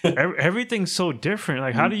Yeah. everything's so different.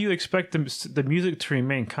 Like, how do you expect the music to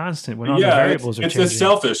remain constant when all the Yeah, it's variables are it's as changing?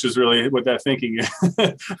 selfish is really what that thinking is.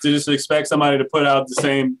 To just expect somebody to put out the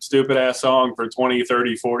same stupid ass song for 20,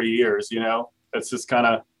 30, 40 years. That's just kind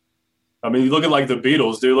of, I mean, you look at like the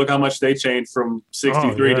Beatles, dude, look how much they changed from Oh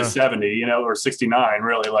 63 to yeah. 70, or 69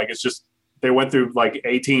 really. Like it's just they went through like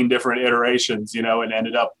 18 different iterations, and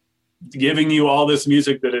ended up giving you all this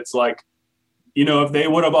music that it's like, if they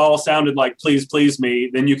would have all sounded like Please Please Me,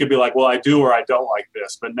 then you could be like, well, I do or I don't like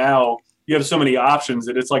this. But now you have so many options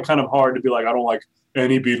that it's like kind of hard to be like, I don't like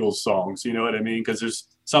any Beatles songs. You know what I mean? Because there's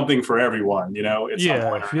something for everyone, at some Yeah,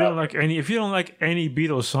 point or another. if you don't like any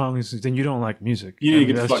Beatles songs, then you don't like music. You I need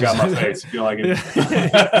to mean, get the that's fuck out just of my face if you don't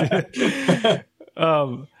like it.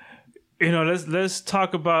 um, you know, let's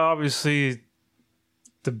talk about obviously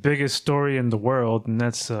the biggest story in the world, and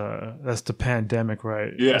that's the pandemic,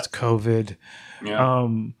 right? Yeah. It's COVID. Yeah.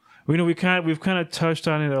 We know we've kind of touched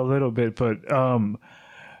on it a little bit, but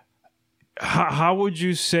how would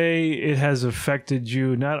you say it has affected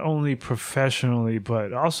you, not only professionally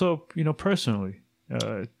but also personally,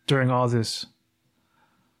 during all this?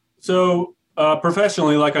 So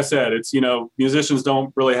professionally, like I said, it's musicians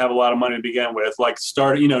don't really have a lot of money to begin with. Like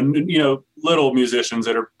little musicians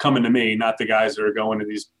that are coming to me, not the guys that are going to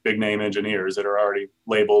these big name engineers that are already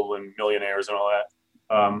labeled and millionaires and all that.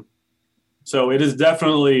 So it has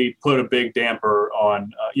definitely put a big damper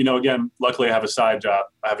on. Again, luckily I have a side job.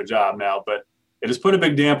 I have a job now, but it has put a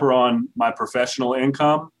big damper on my professional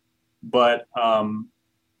income. But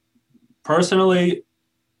personally,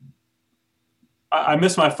 I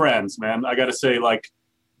miss my friends, man. I got to say, like,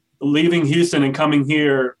 leaving Houston and coming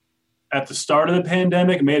here at the start of the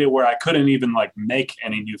pandemic made it where I couldn't even like make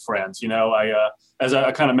any new friends. As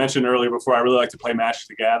I kind of mentioned earlier before, I really like to play Magic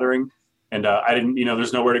the Gathering, and I didn't.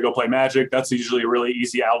 There's nowhere to go play Magic. That's usually a really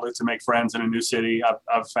easy outlet to make friends in a new city.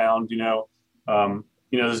 I've found.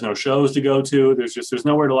 There's no shows to go to. There's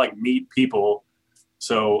nowhere to like meet people.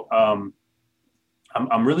 So I'm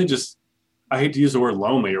really just, I hate to use the word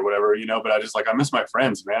lonely or whatever, but I miss my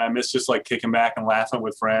friends, man. I miss just like kicking back and laughing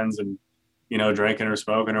with friends and, drinking or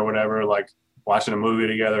smoking or whatever, like watching a movie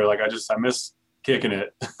together. Like I miss kicking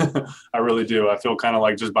it. I really do. I feel kind of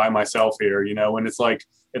like just by myself here, and it's like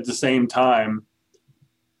at the same time,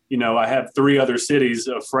 I have 3 other cities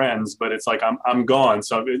of friends, but it's like I'm gone.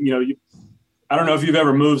 So I don't know if you've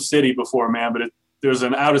ever moved city before, man, but there's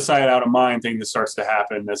an out of sight, out of mind thing that starts to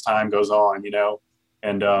happen as time goes on,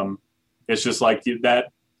 and it's just like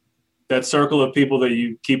that circle of people that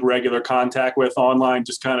you keep regular contact with online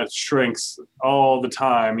just kind of shrinks all the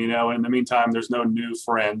time, In the meantime, there's no new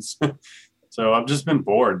friends. So I've just been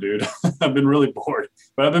bored, dude. I've been really bored,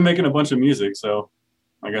 but I've been making a bunch of music. So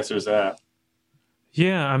I guess there's that.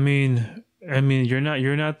 Yeah. I mean, you're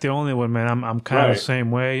not the only one, man. I'm kind of the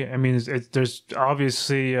same way. I mean, there's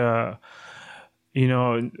obviously, a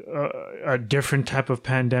different type of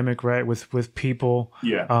pandemic, right? With people,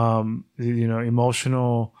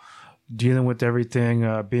 emotional, dealing with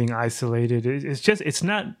everything, being isolated. It's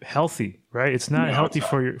not healthy, right? It's not healthy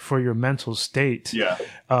for your mental state. Yeah.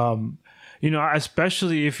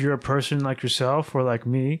 Especially if you're a person like yourself or like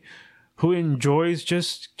me, who enjoys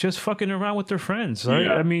just fucking around with their friends, right?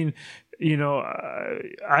 Yeah. I mean,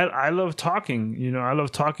 I love talking. I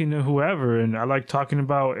love talking to whoever, and I like talking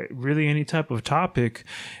about really any type of topic.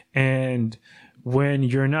 And when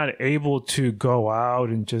you're not able to go out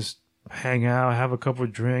and just hang out, have a couple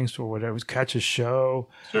of drinks or whatever, catch a show.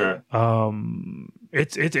 Sure.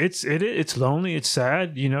 It's lonely. It's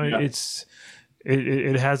sad.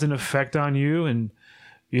 It has an effect on you, and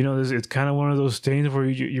it's kind of one of those things where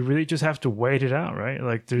you really just have to wait it out, right?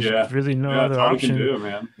 Like there's really no other option. You can do,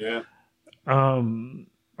 man. Yeah. Are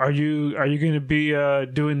you going to be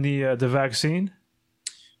doing the vaccine?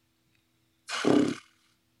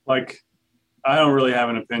 Like, I don't really have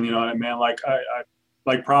an opinion on it, man. Like I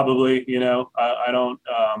probably, I don't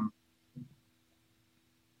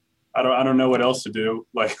know what else to do.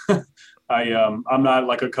 Like, I'm not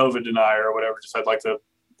like a COVID denier or whatever. Just I'd like to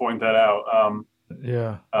point that out.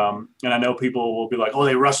 And I know people will be like, oh,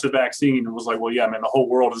 they rushed the vaccine. And it was like, well, yeah, man, the whole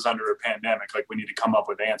world is under a pandemic. Like, we need to come up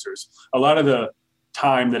with answers. A lot of the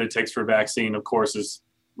time that it takes for a vaccine, of course, is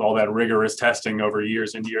all that rigorous testing over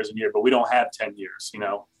years and years and years. But we don't have 10 years,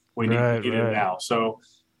 we need it now. So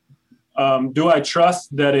do I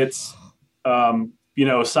trust that it's,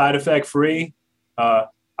 side effect free? I'm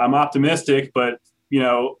optimistic, but,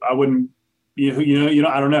 I wouldn't,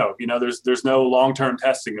 I don't know. There's no long-term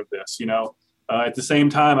testing of this, At the same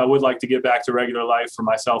time, I would like to get back to regular life for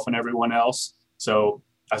myself and everyone else. So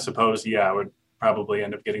I suppose, I would probably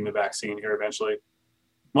end up getting the vaccine here eventually.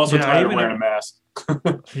 I'm also tired of wearing a mask.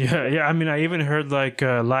 Yeah. I mean, I even heard like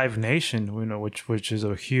Live Nation, which is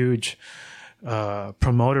a huge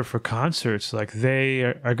promoter for concerts. Like they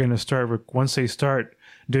are going to start, once they start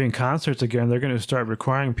doing concerts again, they're going to start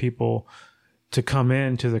requiring people to come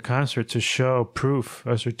in to the concert to show proof,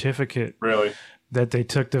 a certificate. Really? That they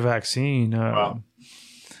took the vaccine. Wow.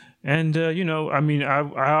 And, I mean,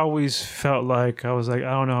 I always felt like, I was like,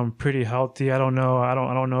 I don't know, I'm pretty healthy. I don't know. I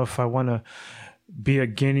don't know if I want to be a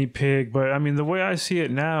guinea pig, but I mean, the way I see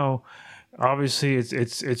it now, obviously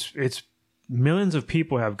it's millions of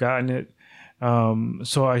people have gotten it.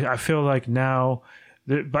 So I feel like now,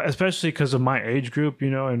 but especially because of my age group,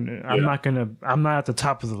 and I'm not at the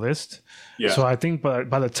top of the list. Yeah. So I think by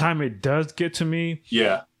the time it does get to me,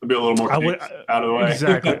 it'll be a little more kinks out of the way.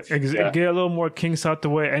 Exactly. Get a little more kinks out the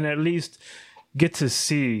way, and at least get to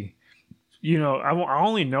see, I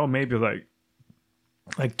only know maybe like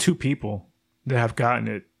 2 people that have gotten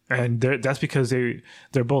it, and that's because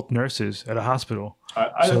they're both nurses at a hospital.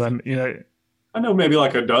 I know maybe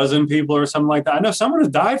like a dozen people or something like that. I know someone has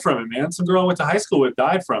died from it, man. Some girl I went to high school with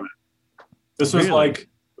died from it. This was like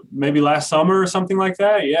maybe last summer or something like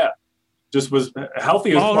that. Yeah. Just was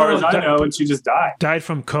healthy as far as I know, and she just died. Died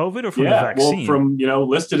from COVID or from the vaccine? Well, from,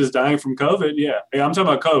 listed as dying from COVID, yeah. Hey, I'm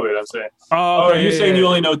talking about COVID, I'm saying. You're saying you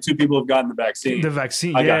only know 2 people have gotten the vaccine. The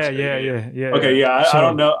vaccine, yeah. Okay, yeah, I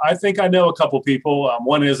don't know. I think I know a couple people.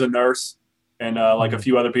 One is a nurse, and like a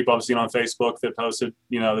few other people I've seen on Facebook that posted,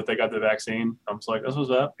 that they got the vaccine. I'm just like, this was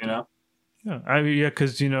up, Yeah,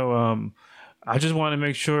 because, I just want to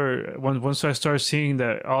make sure once I start seeing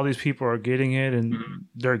that all these people are getting it and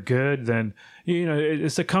they're good, then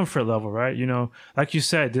it's a comfort level, right? Like you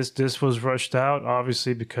said, this was rushed out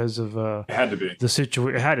obviously because of it had to be the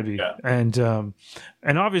situation. It had to be, yeah.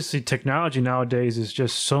 And obviously technology nowadays is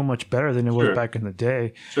just so much better than it was back in the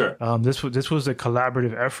day. Sure. This was a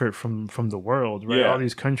collaborative effort from the world, right? Yeah. All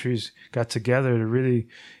these countries got together to really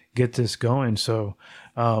get this going. So.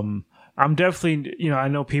 I'm definitely, I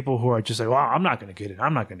know people who are just like, well, I'm not going to get it.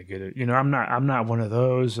 I'm not going to get it. I'm not one of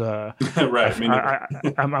those. Right.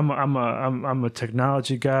 I'm a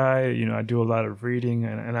technology guy. I do a lot of reading,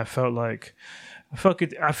 and I felt like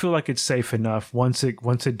I feel like it's safe enough once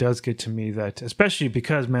it does get to me, that especially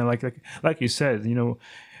because, man, like you said,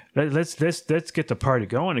 let's get the party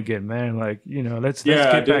going again, man. Like, let's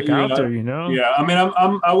get back out there, Yeah. I mean,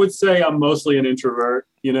 I would say I'm mostly an introvert,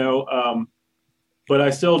 but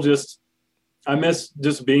I miss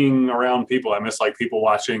just being around people. I miss like people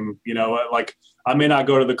watching, like I may not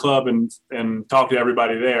go to the club and talk to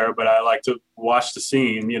everybody there, but I like to watch the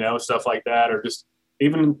scene, stuff like that, or just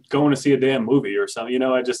even going to see a damn movie or something.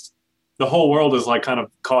 The whole world is like kind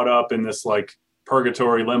of caught up in this like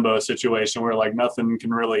purgatory limbo situation where like nothing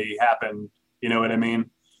can really happen. You know what I mean?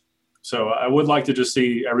 So I would like to just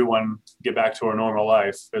see everyone get back to a normal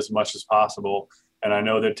life as much as possible. And I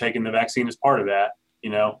know that taking the vaccine is part of that,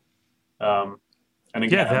 and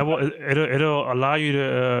again, yeah, it'll allow you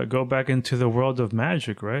to go back into the world of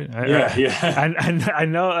magic, right? I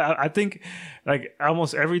know. I think like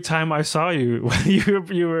almost every time I saw you,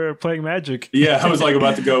 you were playing Magic. Yeah, I was like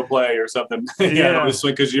about to go play or something. Yeah,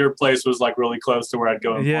 because your place was like really close to where I'd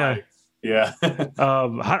go and play. Yeah.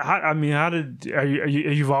 How did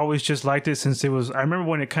you've always just liked it since it was? I remember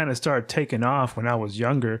when it kind of started taking off when I was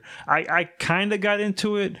younger. I kind of got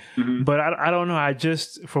into it, but I don't know. I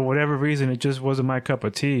just, for whatever reason, it just wasn't my cup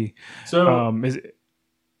of tea. So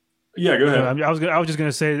yeah, go ahead. I was just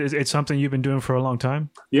gonna say it's something you've been doing for a long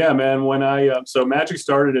time. Yeah, man. When so Magic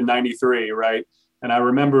started in '93, right? And I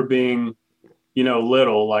remember being,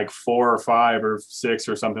 little, like 4 or 5 or 6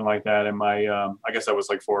 or something like that. And I guess I was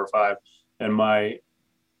like 4 or 5. And my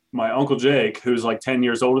uncle Jake, who's like 10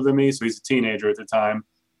 years older than me, so he's a teenager at the time,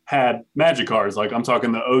 had Magic cards. Like I'm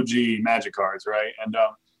talking the OG Magic cards, right? And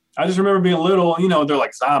I just remember being little, they're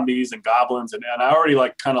like zombies and goblins. And I already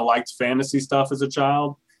like kind of liked fantasy stuff as a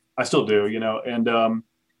child. I still do, and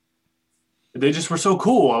they just were so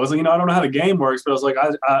cool. I was like, I don't know how the game works, but I was like,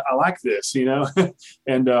 I like this,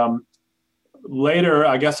 and later,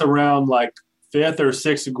 I guess around like 5th or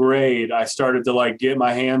 6th grade, I started to like get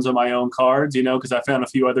my hands on my own cards, because I found a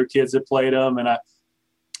few other kids that played them. And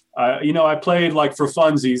I played like for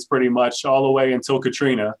funsies pretty much all the way until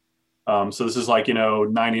Katrina. So this is like,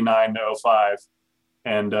 99 to 05.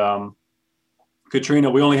 And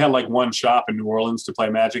Katrina, we only had like one shop in New Orleans to play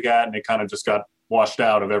Magic at, and it kind of just got washed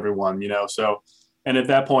out of everyone, So, and at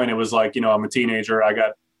that point it was like, I'm a teenager. I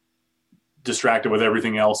got distracted with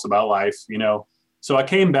everything else about life, So I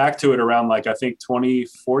came back to it around like, I think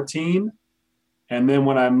 2014. And then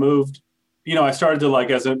when I moved, I started to like,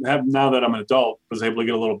 now that I'm an adult, was able to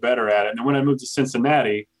get a little better at it. And then when I moved to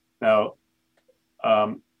Cincinnati, now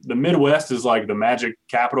the Midwest is like the Magic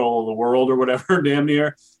capital of the world or whatever, damn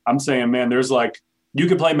near. I'm saying, man, there's like, you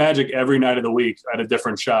could play Magic every night of the week at a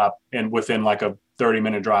different shop and within like a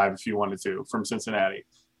 30-minute drive if you wanted to from Cincinnati.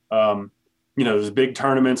 There's big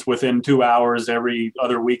tournaments within 2 hours every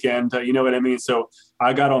other weekend. You know what I mean? So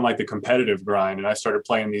I got on like the competitive grind, and I started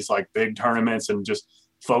playing these like big tournaments and just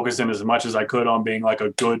focusing as much as I could on being like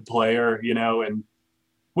a good player, and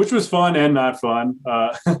which was fun and not fun.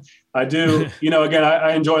 I do, again,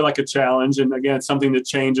 I enjoy like a challenge, and again, it's something that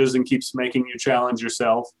changes and keeps making you challenge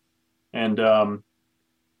yourself. And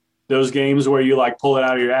those games where you like pull it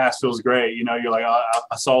out of your ass feels great. You're like, oh,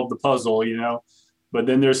 I solved the puzzle, But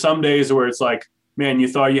then there's some days where it's like, man, you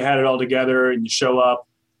thought you had it all together, and you show up,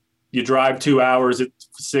 you drive 2 hours at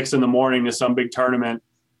 6 a.m. to some big tournament.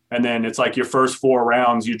 And then it's like your first 4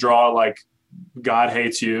 rounds, you draw like God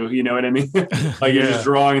hates you. You know what I mean? Like you're just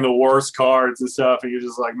drawing the worst cards and stuff. And you're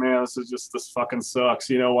just like, man, this fucking sucks.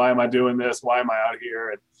 Why am I doing this? Why am I out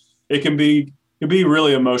here? And it can be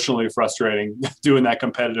really emotionally frustrating doing that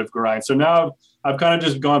competitive grind. So now I've kind of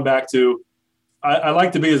just gone back to, I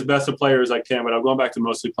like to be as best a player as I can, but I'm going back to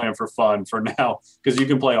mostly playing for fun for now, because you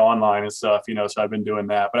can play online and stuff, so I've been doing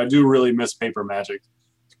that. But I do really miss paper Magic.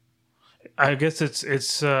 I guess it's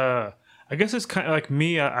kind of like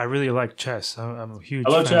me. I really like chess. I'm a huge. I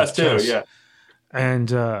love fan chess of too. Yeah.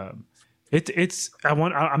 And I'm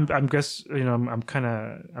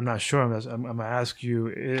not sure. I'm gonna ask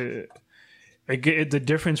you. The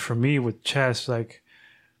difference for me with chess, like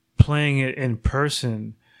playing it in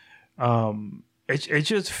person, it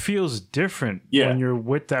just feels different when you're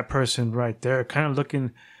with that person right there, kind of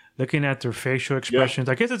looking at their facial expressions.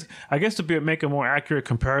 Yeah. I guess to make a more accurate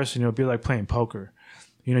comparison, it'll be like playing poker.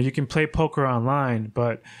 You can play poker online,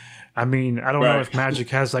 but I mean, I don't know if Magic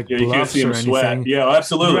has like bluffs you can't see him or anything. Sweat. Yeah,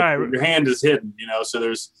 absolutely. Right. Your hand is hidden, so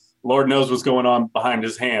there's Lord knows what's going on behind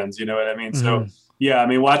his hands. You know what I mean? Mm-hmm. So yeah, I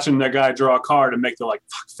mean, watching that guy draw a card and make the like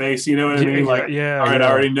fuck face, you know what I mean? Like, all right,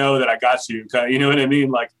 I already know that I got you. You know what I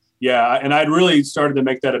mean? Like, yeah, and I'd really started to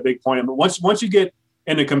make that a big point. But once you get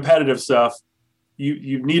into competitive stuff,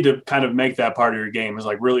 you need to kind of make that part of your game, is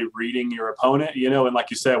like really reading your opponent, and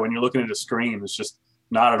like you said, when you're looking at a screen, it's just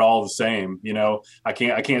not at all the same. I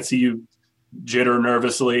can't see you jitter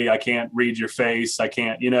nervously. I can't read your face. I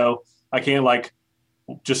can't like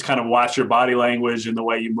just kind of watch your body language and the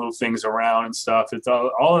way you move things around and stuff. It's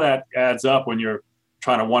all of that adds up when you're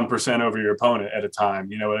trying to 1% over your opponent at a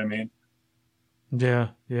time. You know what I mean? Yeah.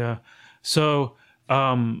 Yeah. So,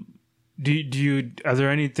 are there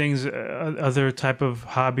any things, other type of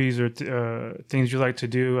hobbies or things you like to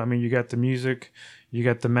do? I mean, you got the music, you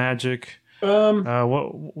got the magic.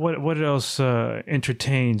 What else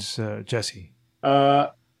entertains Jesse?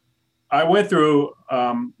 I went through.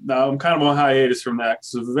 Now I'm kind of on hiatus from that.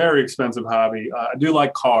 It's a very expensive hobby. I do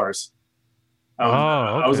like cars.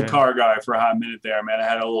 I was a car guy for a hot minute there, man. I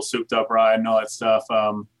had a little souped up ride and all that stuff.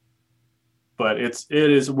 But it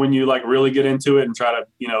is when you like really get into it and try to,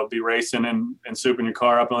 be racing and souping your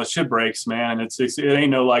car up, and the shit breaks, man. It ain't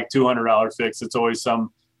no like $200 fix. It's always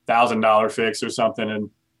some $1,000 fix or something. And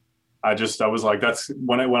I was like, that's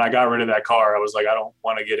when I got rid of that car, I was like, I don't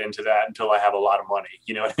want to get into that until I have a lot of money.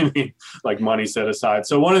 You know what I mean? Like money set aside.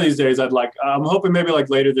 So one of these days I'm hoping maybe like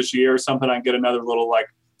later this year or something, I can get another little like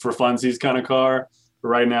for funsies kind of car. But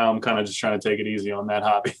right now I'm kind of just trying to take it easy on that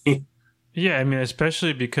hobby. Yeah, I mean,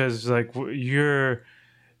 especially because like you're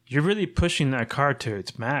really pushing that car to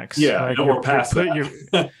its max. Yeah, like, we're past that.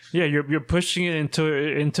 You're pushing it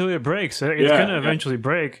until it breaks. It's gonna eventually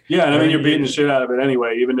break. Yeah, and I mean you're beating the shit out of it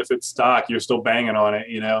anyway. Even if it's stock, you're still banging on it.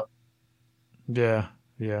 Yeah.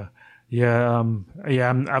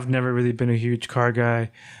 I've never really been a huge car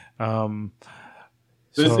guy.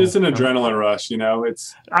 It's an adrenaline rush,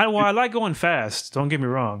 I like going fast. Don't get me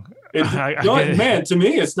wrong. Man, to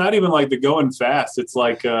me, it's not even like the going fast. It's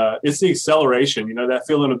like it's the acceleration. That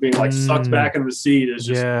feeling of being like sucked back in the seat is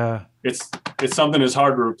just it's something that's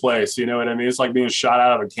hard to replace. You know what I mean? It's like being shot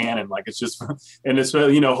out of a cannon. Like it's just, and it's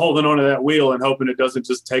holding onto that wheel and hoping it doesn't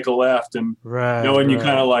just take a left, and knowing you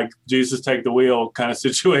kind of like Jesus take the wheel kind of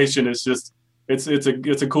situation. It's just it's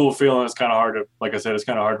a cool feeling. It's kind of hard to, like I said, it's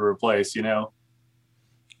kind of hard to replace.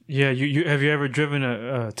 Yeah, you have you ever driven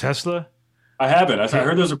a Tesla? I haven't. I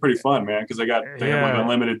heard those are pretty fun, man, because they have like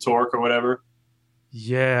unlimited torque or whatever.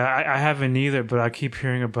 Yeah, I haven't either, but I keep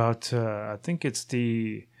hearing about. I think it's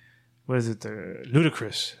the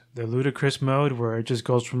Ludicrous mode, where it just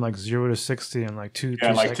goes from like 0 to 60 in like two.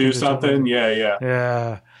 Yeah, like 2 something.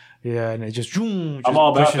 Yeah, and it just. I'm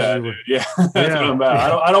all about that, dude. Yeah, that's what I'm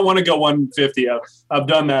about. I don't want to go 150. I've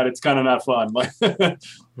done that. It's kind of not fun. Like,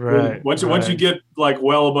 right. Once you get like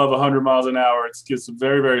well above 100 miles an hour, it's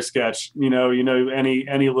very, very sketch.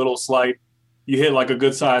 Any little slight, you hit like a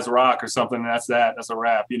good sized rock or something, and that's a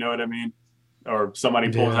wrap. You know what I mean? Or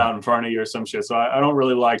somebody pulls out in front of you or some shit. So I don't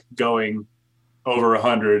really like going over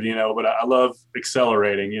 100. But I love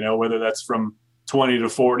accelerating. Whether that's from 20 to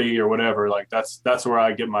 40 or whatever, like that's where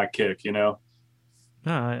I get my kick. No,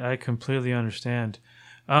 I completely understand.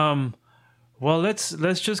 Well, let's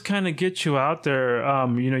just kind of get you out there.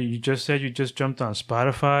 You just said you just jumped on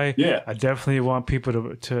Spotify. Yeah, I definitely want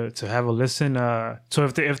people to have a listen. So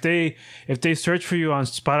if they search for you on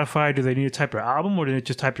Spotify, do they need to type your album, or do they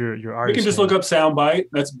just type your artist? You can just look up Soundbite.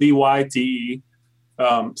 That's BYTE.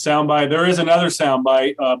 Soundbite. There is another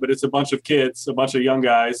Soundbite, but it's a bunch of kids, a bunch of young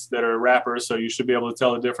guys that are rappers. So you should be able to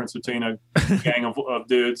tell the difference between a gang of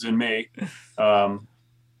dudes and me.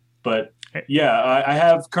 But yeah, I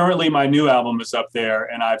have currently my new album is up there,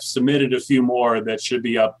 and I've submitted a few more that should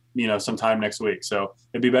be up, sometime next week. So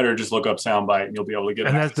it'd be better to just look up Soundbite, and you'll be able to get.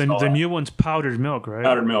 And that's the new one's Powdered Milk, right?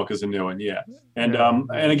 Powdered Milk is a new one, yeah. And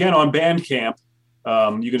and again on Bandcamp,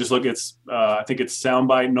 you can just look. It's I think it's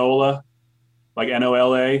Soundbite Nola, like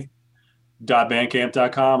NOLA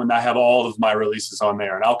 .bandcamp.com, and I have all of my releases on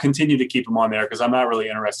there, and I'll continue to keep them on there because I'm not really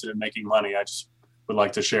interested in making money. I just would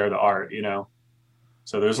like to share the art,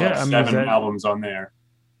 So there's like 7 albums on there.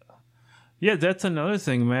 Yeah, that's another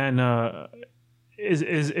thing, man.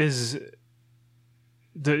 Is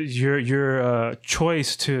your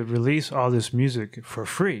choice to release all this music for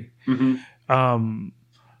free? Mm-hmm.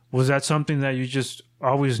 Was that something that you just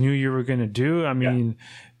always knew you were going to do? I mean,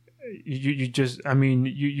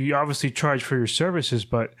 you obviously charge for your services,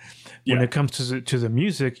 but when it comes to the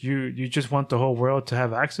music, you just want the whole world to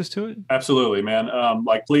have access to it. Absolutely, man.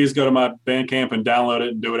 Please go to my Bandcamp and download it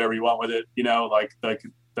and do whatever you want with it.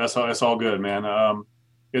 That's all good, man.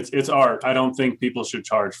 It's art. I don't think people should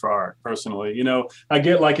charge for art personally. I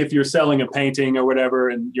get like if you're selling a painting or whatever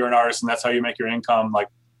and you're an artist and that's how you make your income, like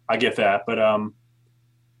I get that. But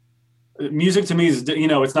music to me is,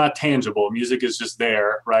 it's not tangible. Music is just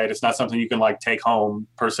there, right? It's not something you can like take home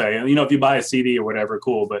per se. And if you buy a CD or whatever,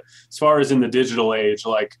 cool. But as far as in the digital age,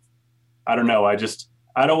 like, I don't know.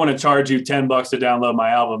 I don't want to charge you $10 to download my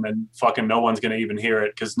album and fucking no one's going to even hear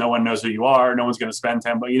it because no one knows who you are. No one's going to spend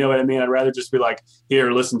 10, but you know what I mean? I'd rather just be like,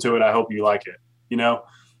 here, listen to it. I hope you like it,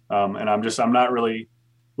 And I'm not really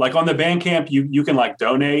like on the Bandcamp. You can like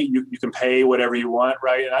donate, you can pay whatever you want.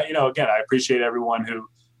 Right. And again, I appreciate everyone who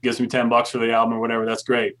gives me $10 for the album or whatever. That's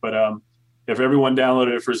great. But, if everyone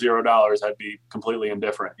downloaded it for $0, I'd be completely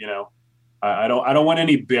indifferent. I don't want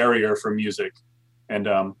any barrier for music.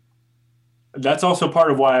 And, that's also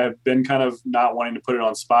part of why I've been kind of not wanting to put it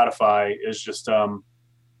on Spotify is just, I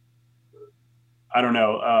don't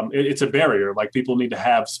know. It's a barrier. Like people need to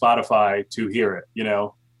have Spotify to hear it,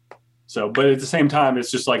 So, but at the same time,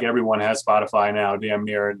 it's just like everyone has Spotify now, damn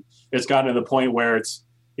near. And it's gotten to the point where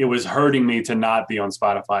it was hurting me to not be on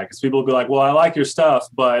Spotify because people would be like, well, I like your stuff,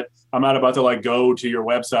 but I'm not about to like go to your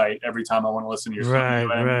website every time I want to listen to your stuff. Right,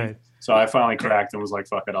 right. mean? So I finally cracked and was like,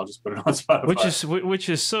 fuck it, I'll just put it on Spotify. Which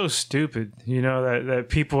is so stupid, that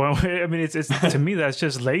people. I mean, it's to me that's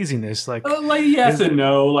just laziness. Like yes and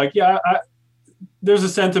no. Like there's a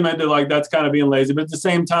sentiment that like that's kind of being lazy, but at the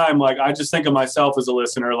same time, like I just think of myself as a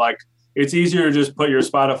listener. Like it's easier to just put your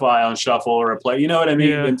Spotify on shuffle or a play. You know what I mean?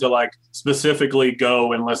 Yeah. Than to like specifically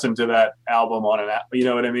go and listen to that album on an app. You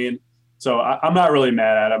know what I mean? So I'm not really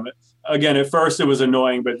mad at them. Again, at first it was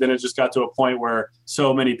annoying, but then it just got to a point where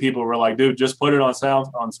so many people were like, dude, just put it on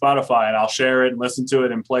Spotify and I'll share it and listen to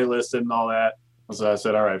it and playlist it and all that. So I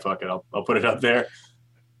said, all right, fuck it. I'll put it up there.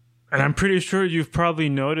 And I'm pretty sure you've probably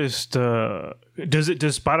noticed, does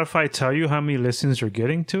Spotify tell you how many listens you're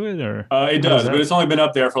getting to it? Or it does, but it's only been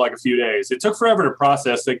up there for like a few days. It took forever to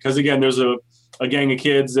process it because, again, there's a gang of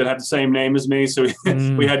kids that have the same name as me. So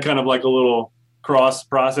we had kind of like a little cross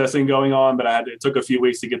processing going on, but it took a few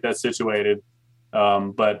weeks to get that situated.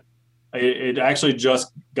 But it actually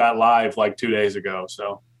just got live like 2 days ago.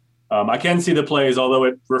 So I can see the plays, although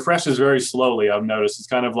it refreshes very slowly. I've noticed it's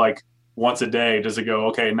kind of like once a day. Does it go,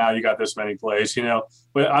 okay, now you got this many plays,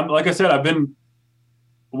 but like I said, I've been,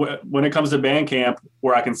 when it comes to Bandcamp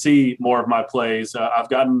where I can see more of my plays, I've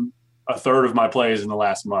gotten a third of my plays in the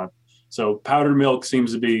last month. So Powdered Milk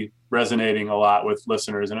seems to be resonating a lot with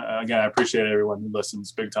listeners. And again, I appreciate everyone who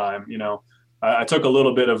listens big time. I took a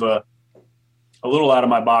little bit of a little out of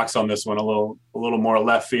my box on this one, a little more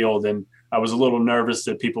left field. And I was a little nervous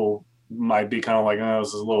that people might be kind of like, oh, this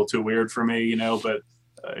is a little too weird for me, but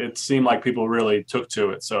it seemed like people really took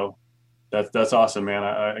to it. So that's awesome, man.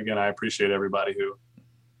 I appreciate everybody who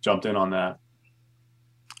jumped in on that.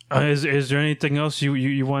 Is there anything else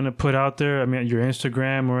you want to put out there? I mean, your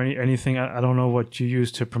Instagram or anything? I don't know what you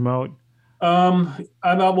use to promote. I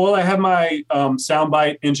have my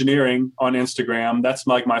Soundbite Engineering on Instagram. That's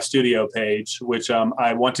like my studio page, which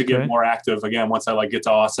I want to get more active again once I like get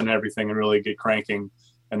to Austin and everything and really get cranking.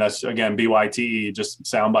 And that's, again, BYTE, just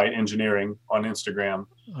Soundbite Engineering on Instagram.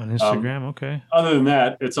 On Instagram, okay. Other than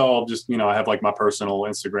that, it's all just, I have like my personal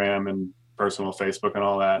Instagram and personal Facebook and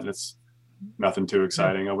all that. And it's nothing too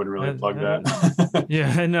exciting. I wouldn't really plug that.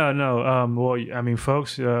 Yeah, no. Well, I mean,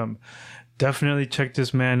 folks, definitely check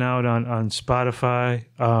this man out on Spotify,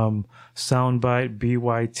 Soundbite,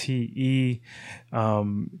 BYTE.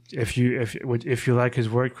 If you like his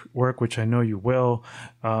work, which I know you will,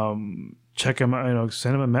 check him out.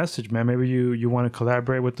 Send him a message, man. Maybe you want to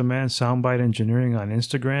collaborate with the man. Soundbite Engineering on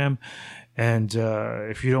Instagram. And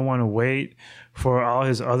if you don't want to wait for all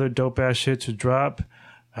his other dope ass shit to drop,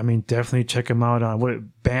 I mean, definitely check him out on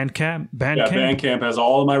Bandcamp. Yeah, Bandcamp has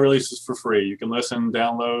all of my releases for free. You can listen,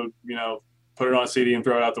 download, put it on a CD and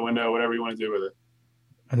throw it out the window, whatever you want to do with it.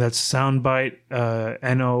 And that's Soundbite,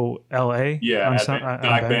 NOLA? Yeah,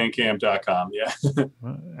 at bandcamp.com. Yeah.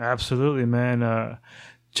 Absolutely, man.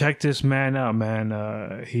 Check this man out,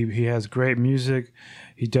 man. He has great music.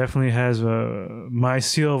 He definitely has my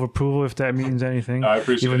seal of approval, if that means anything. I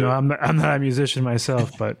appreciate it. Even though I'm not a musician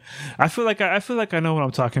myself, but I feel like I know what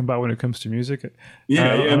I'm talking about when it comes to music.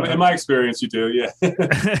 Yeah, in my experience, you do. Yeah.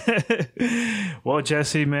 Well,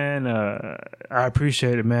 Jesse, man, I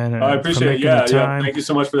appreciate it, man. I appreciate it. Yeah. Thank you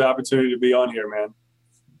so much for the opportunity to be on here, man.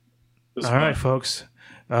 All right, folks.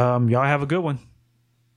 Y'all have a good one.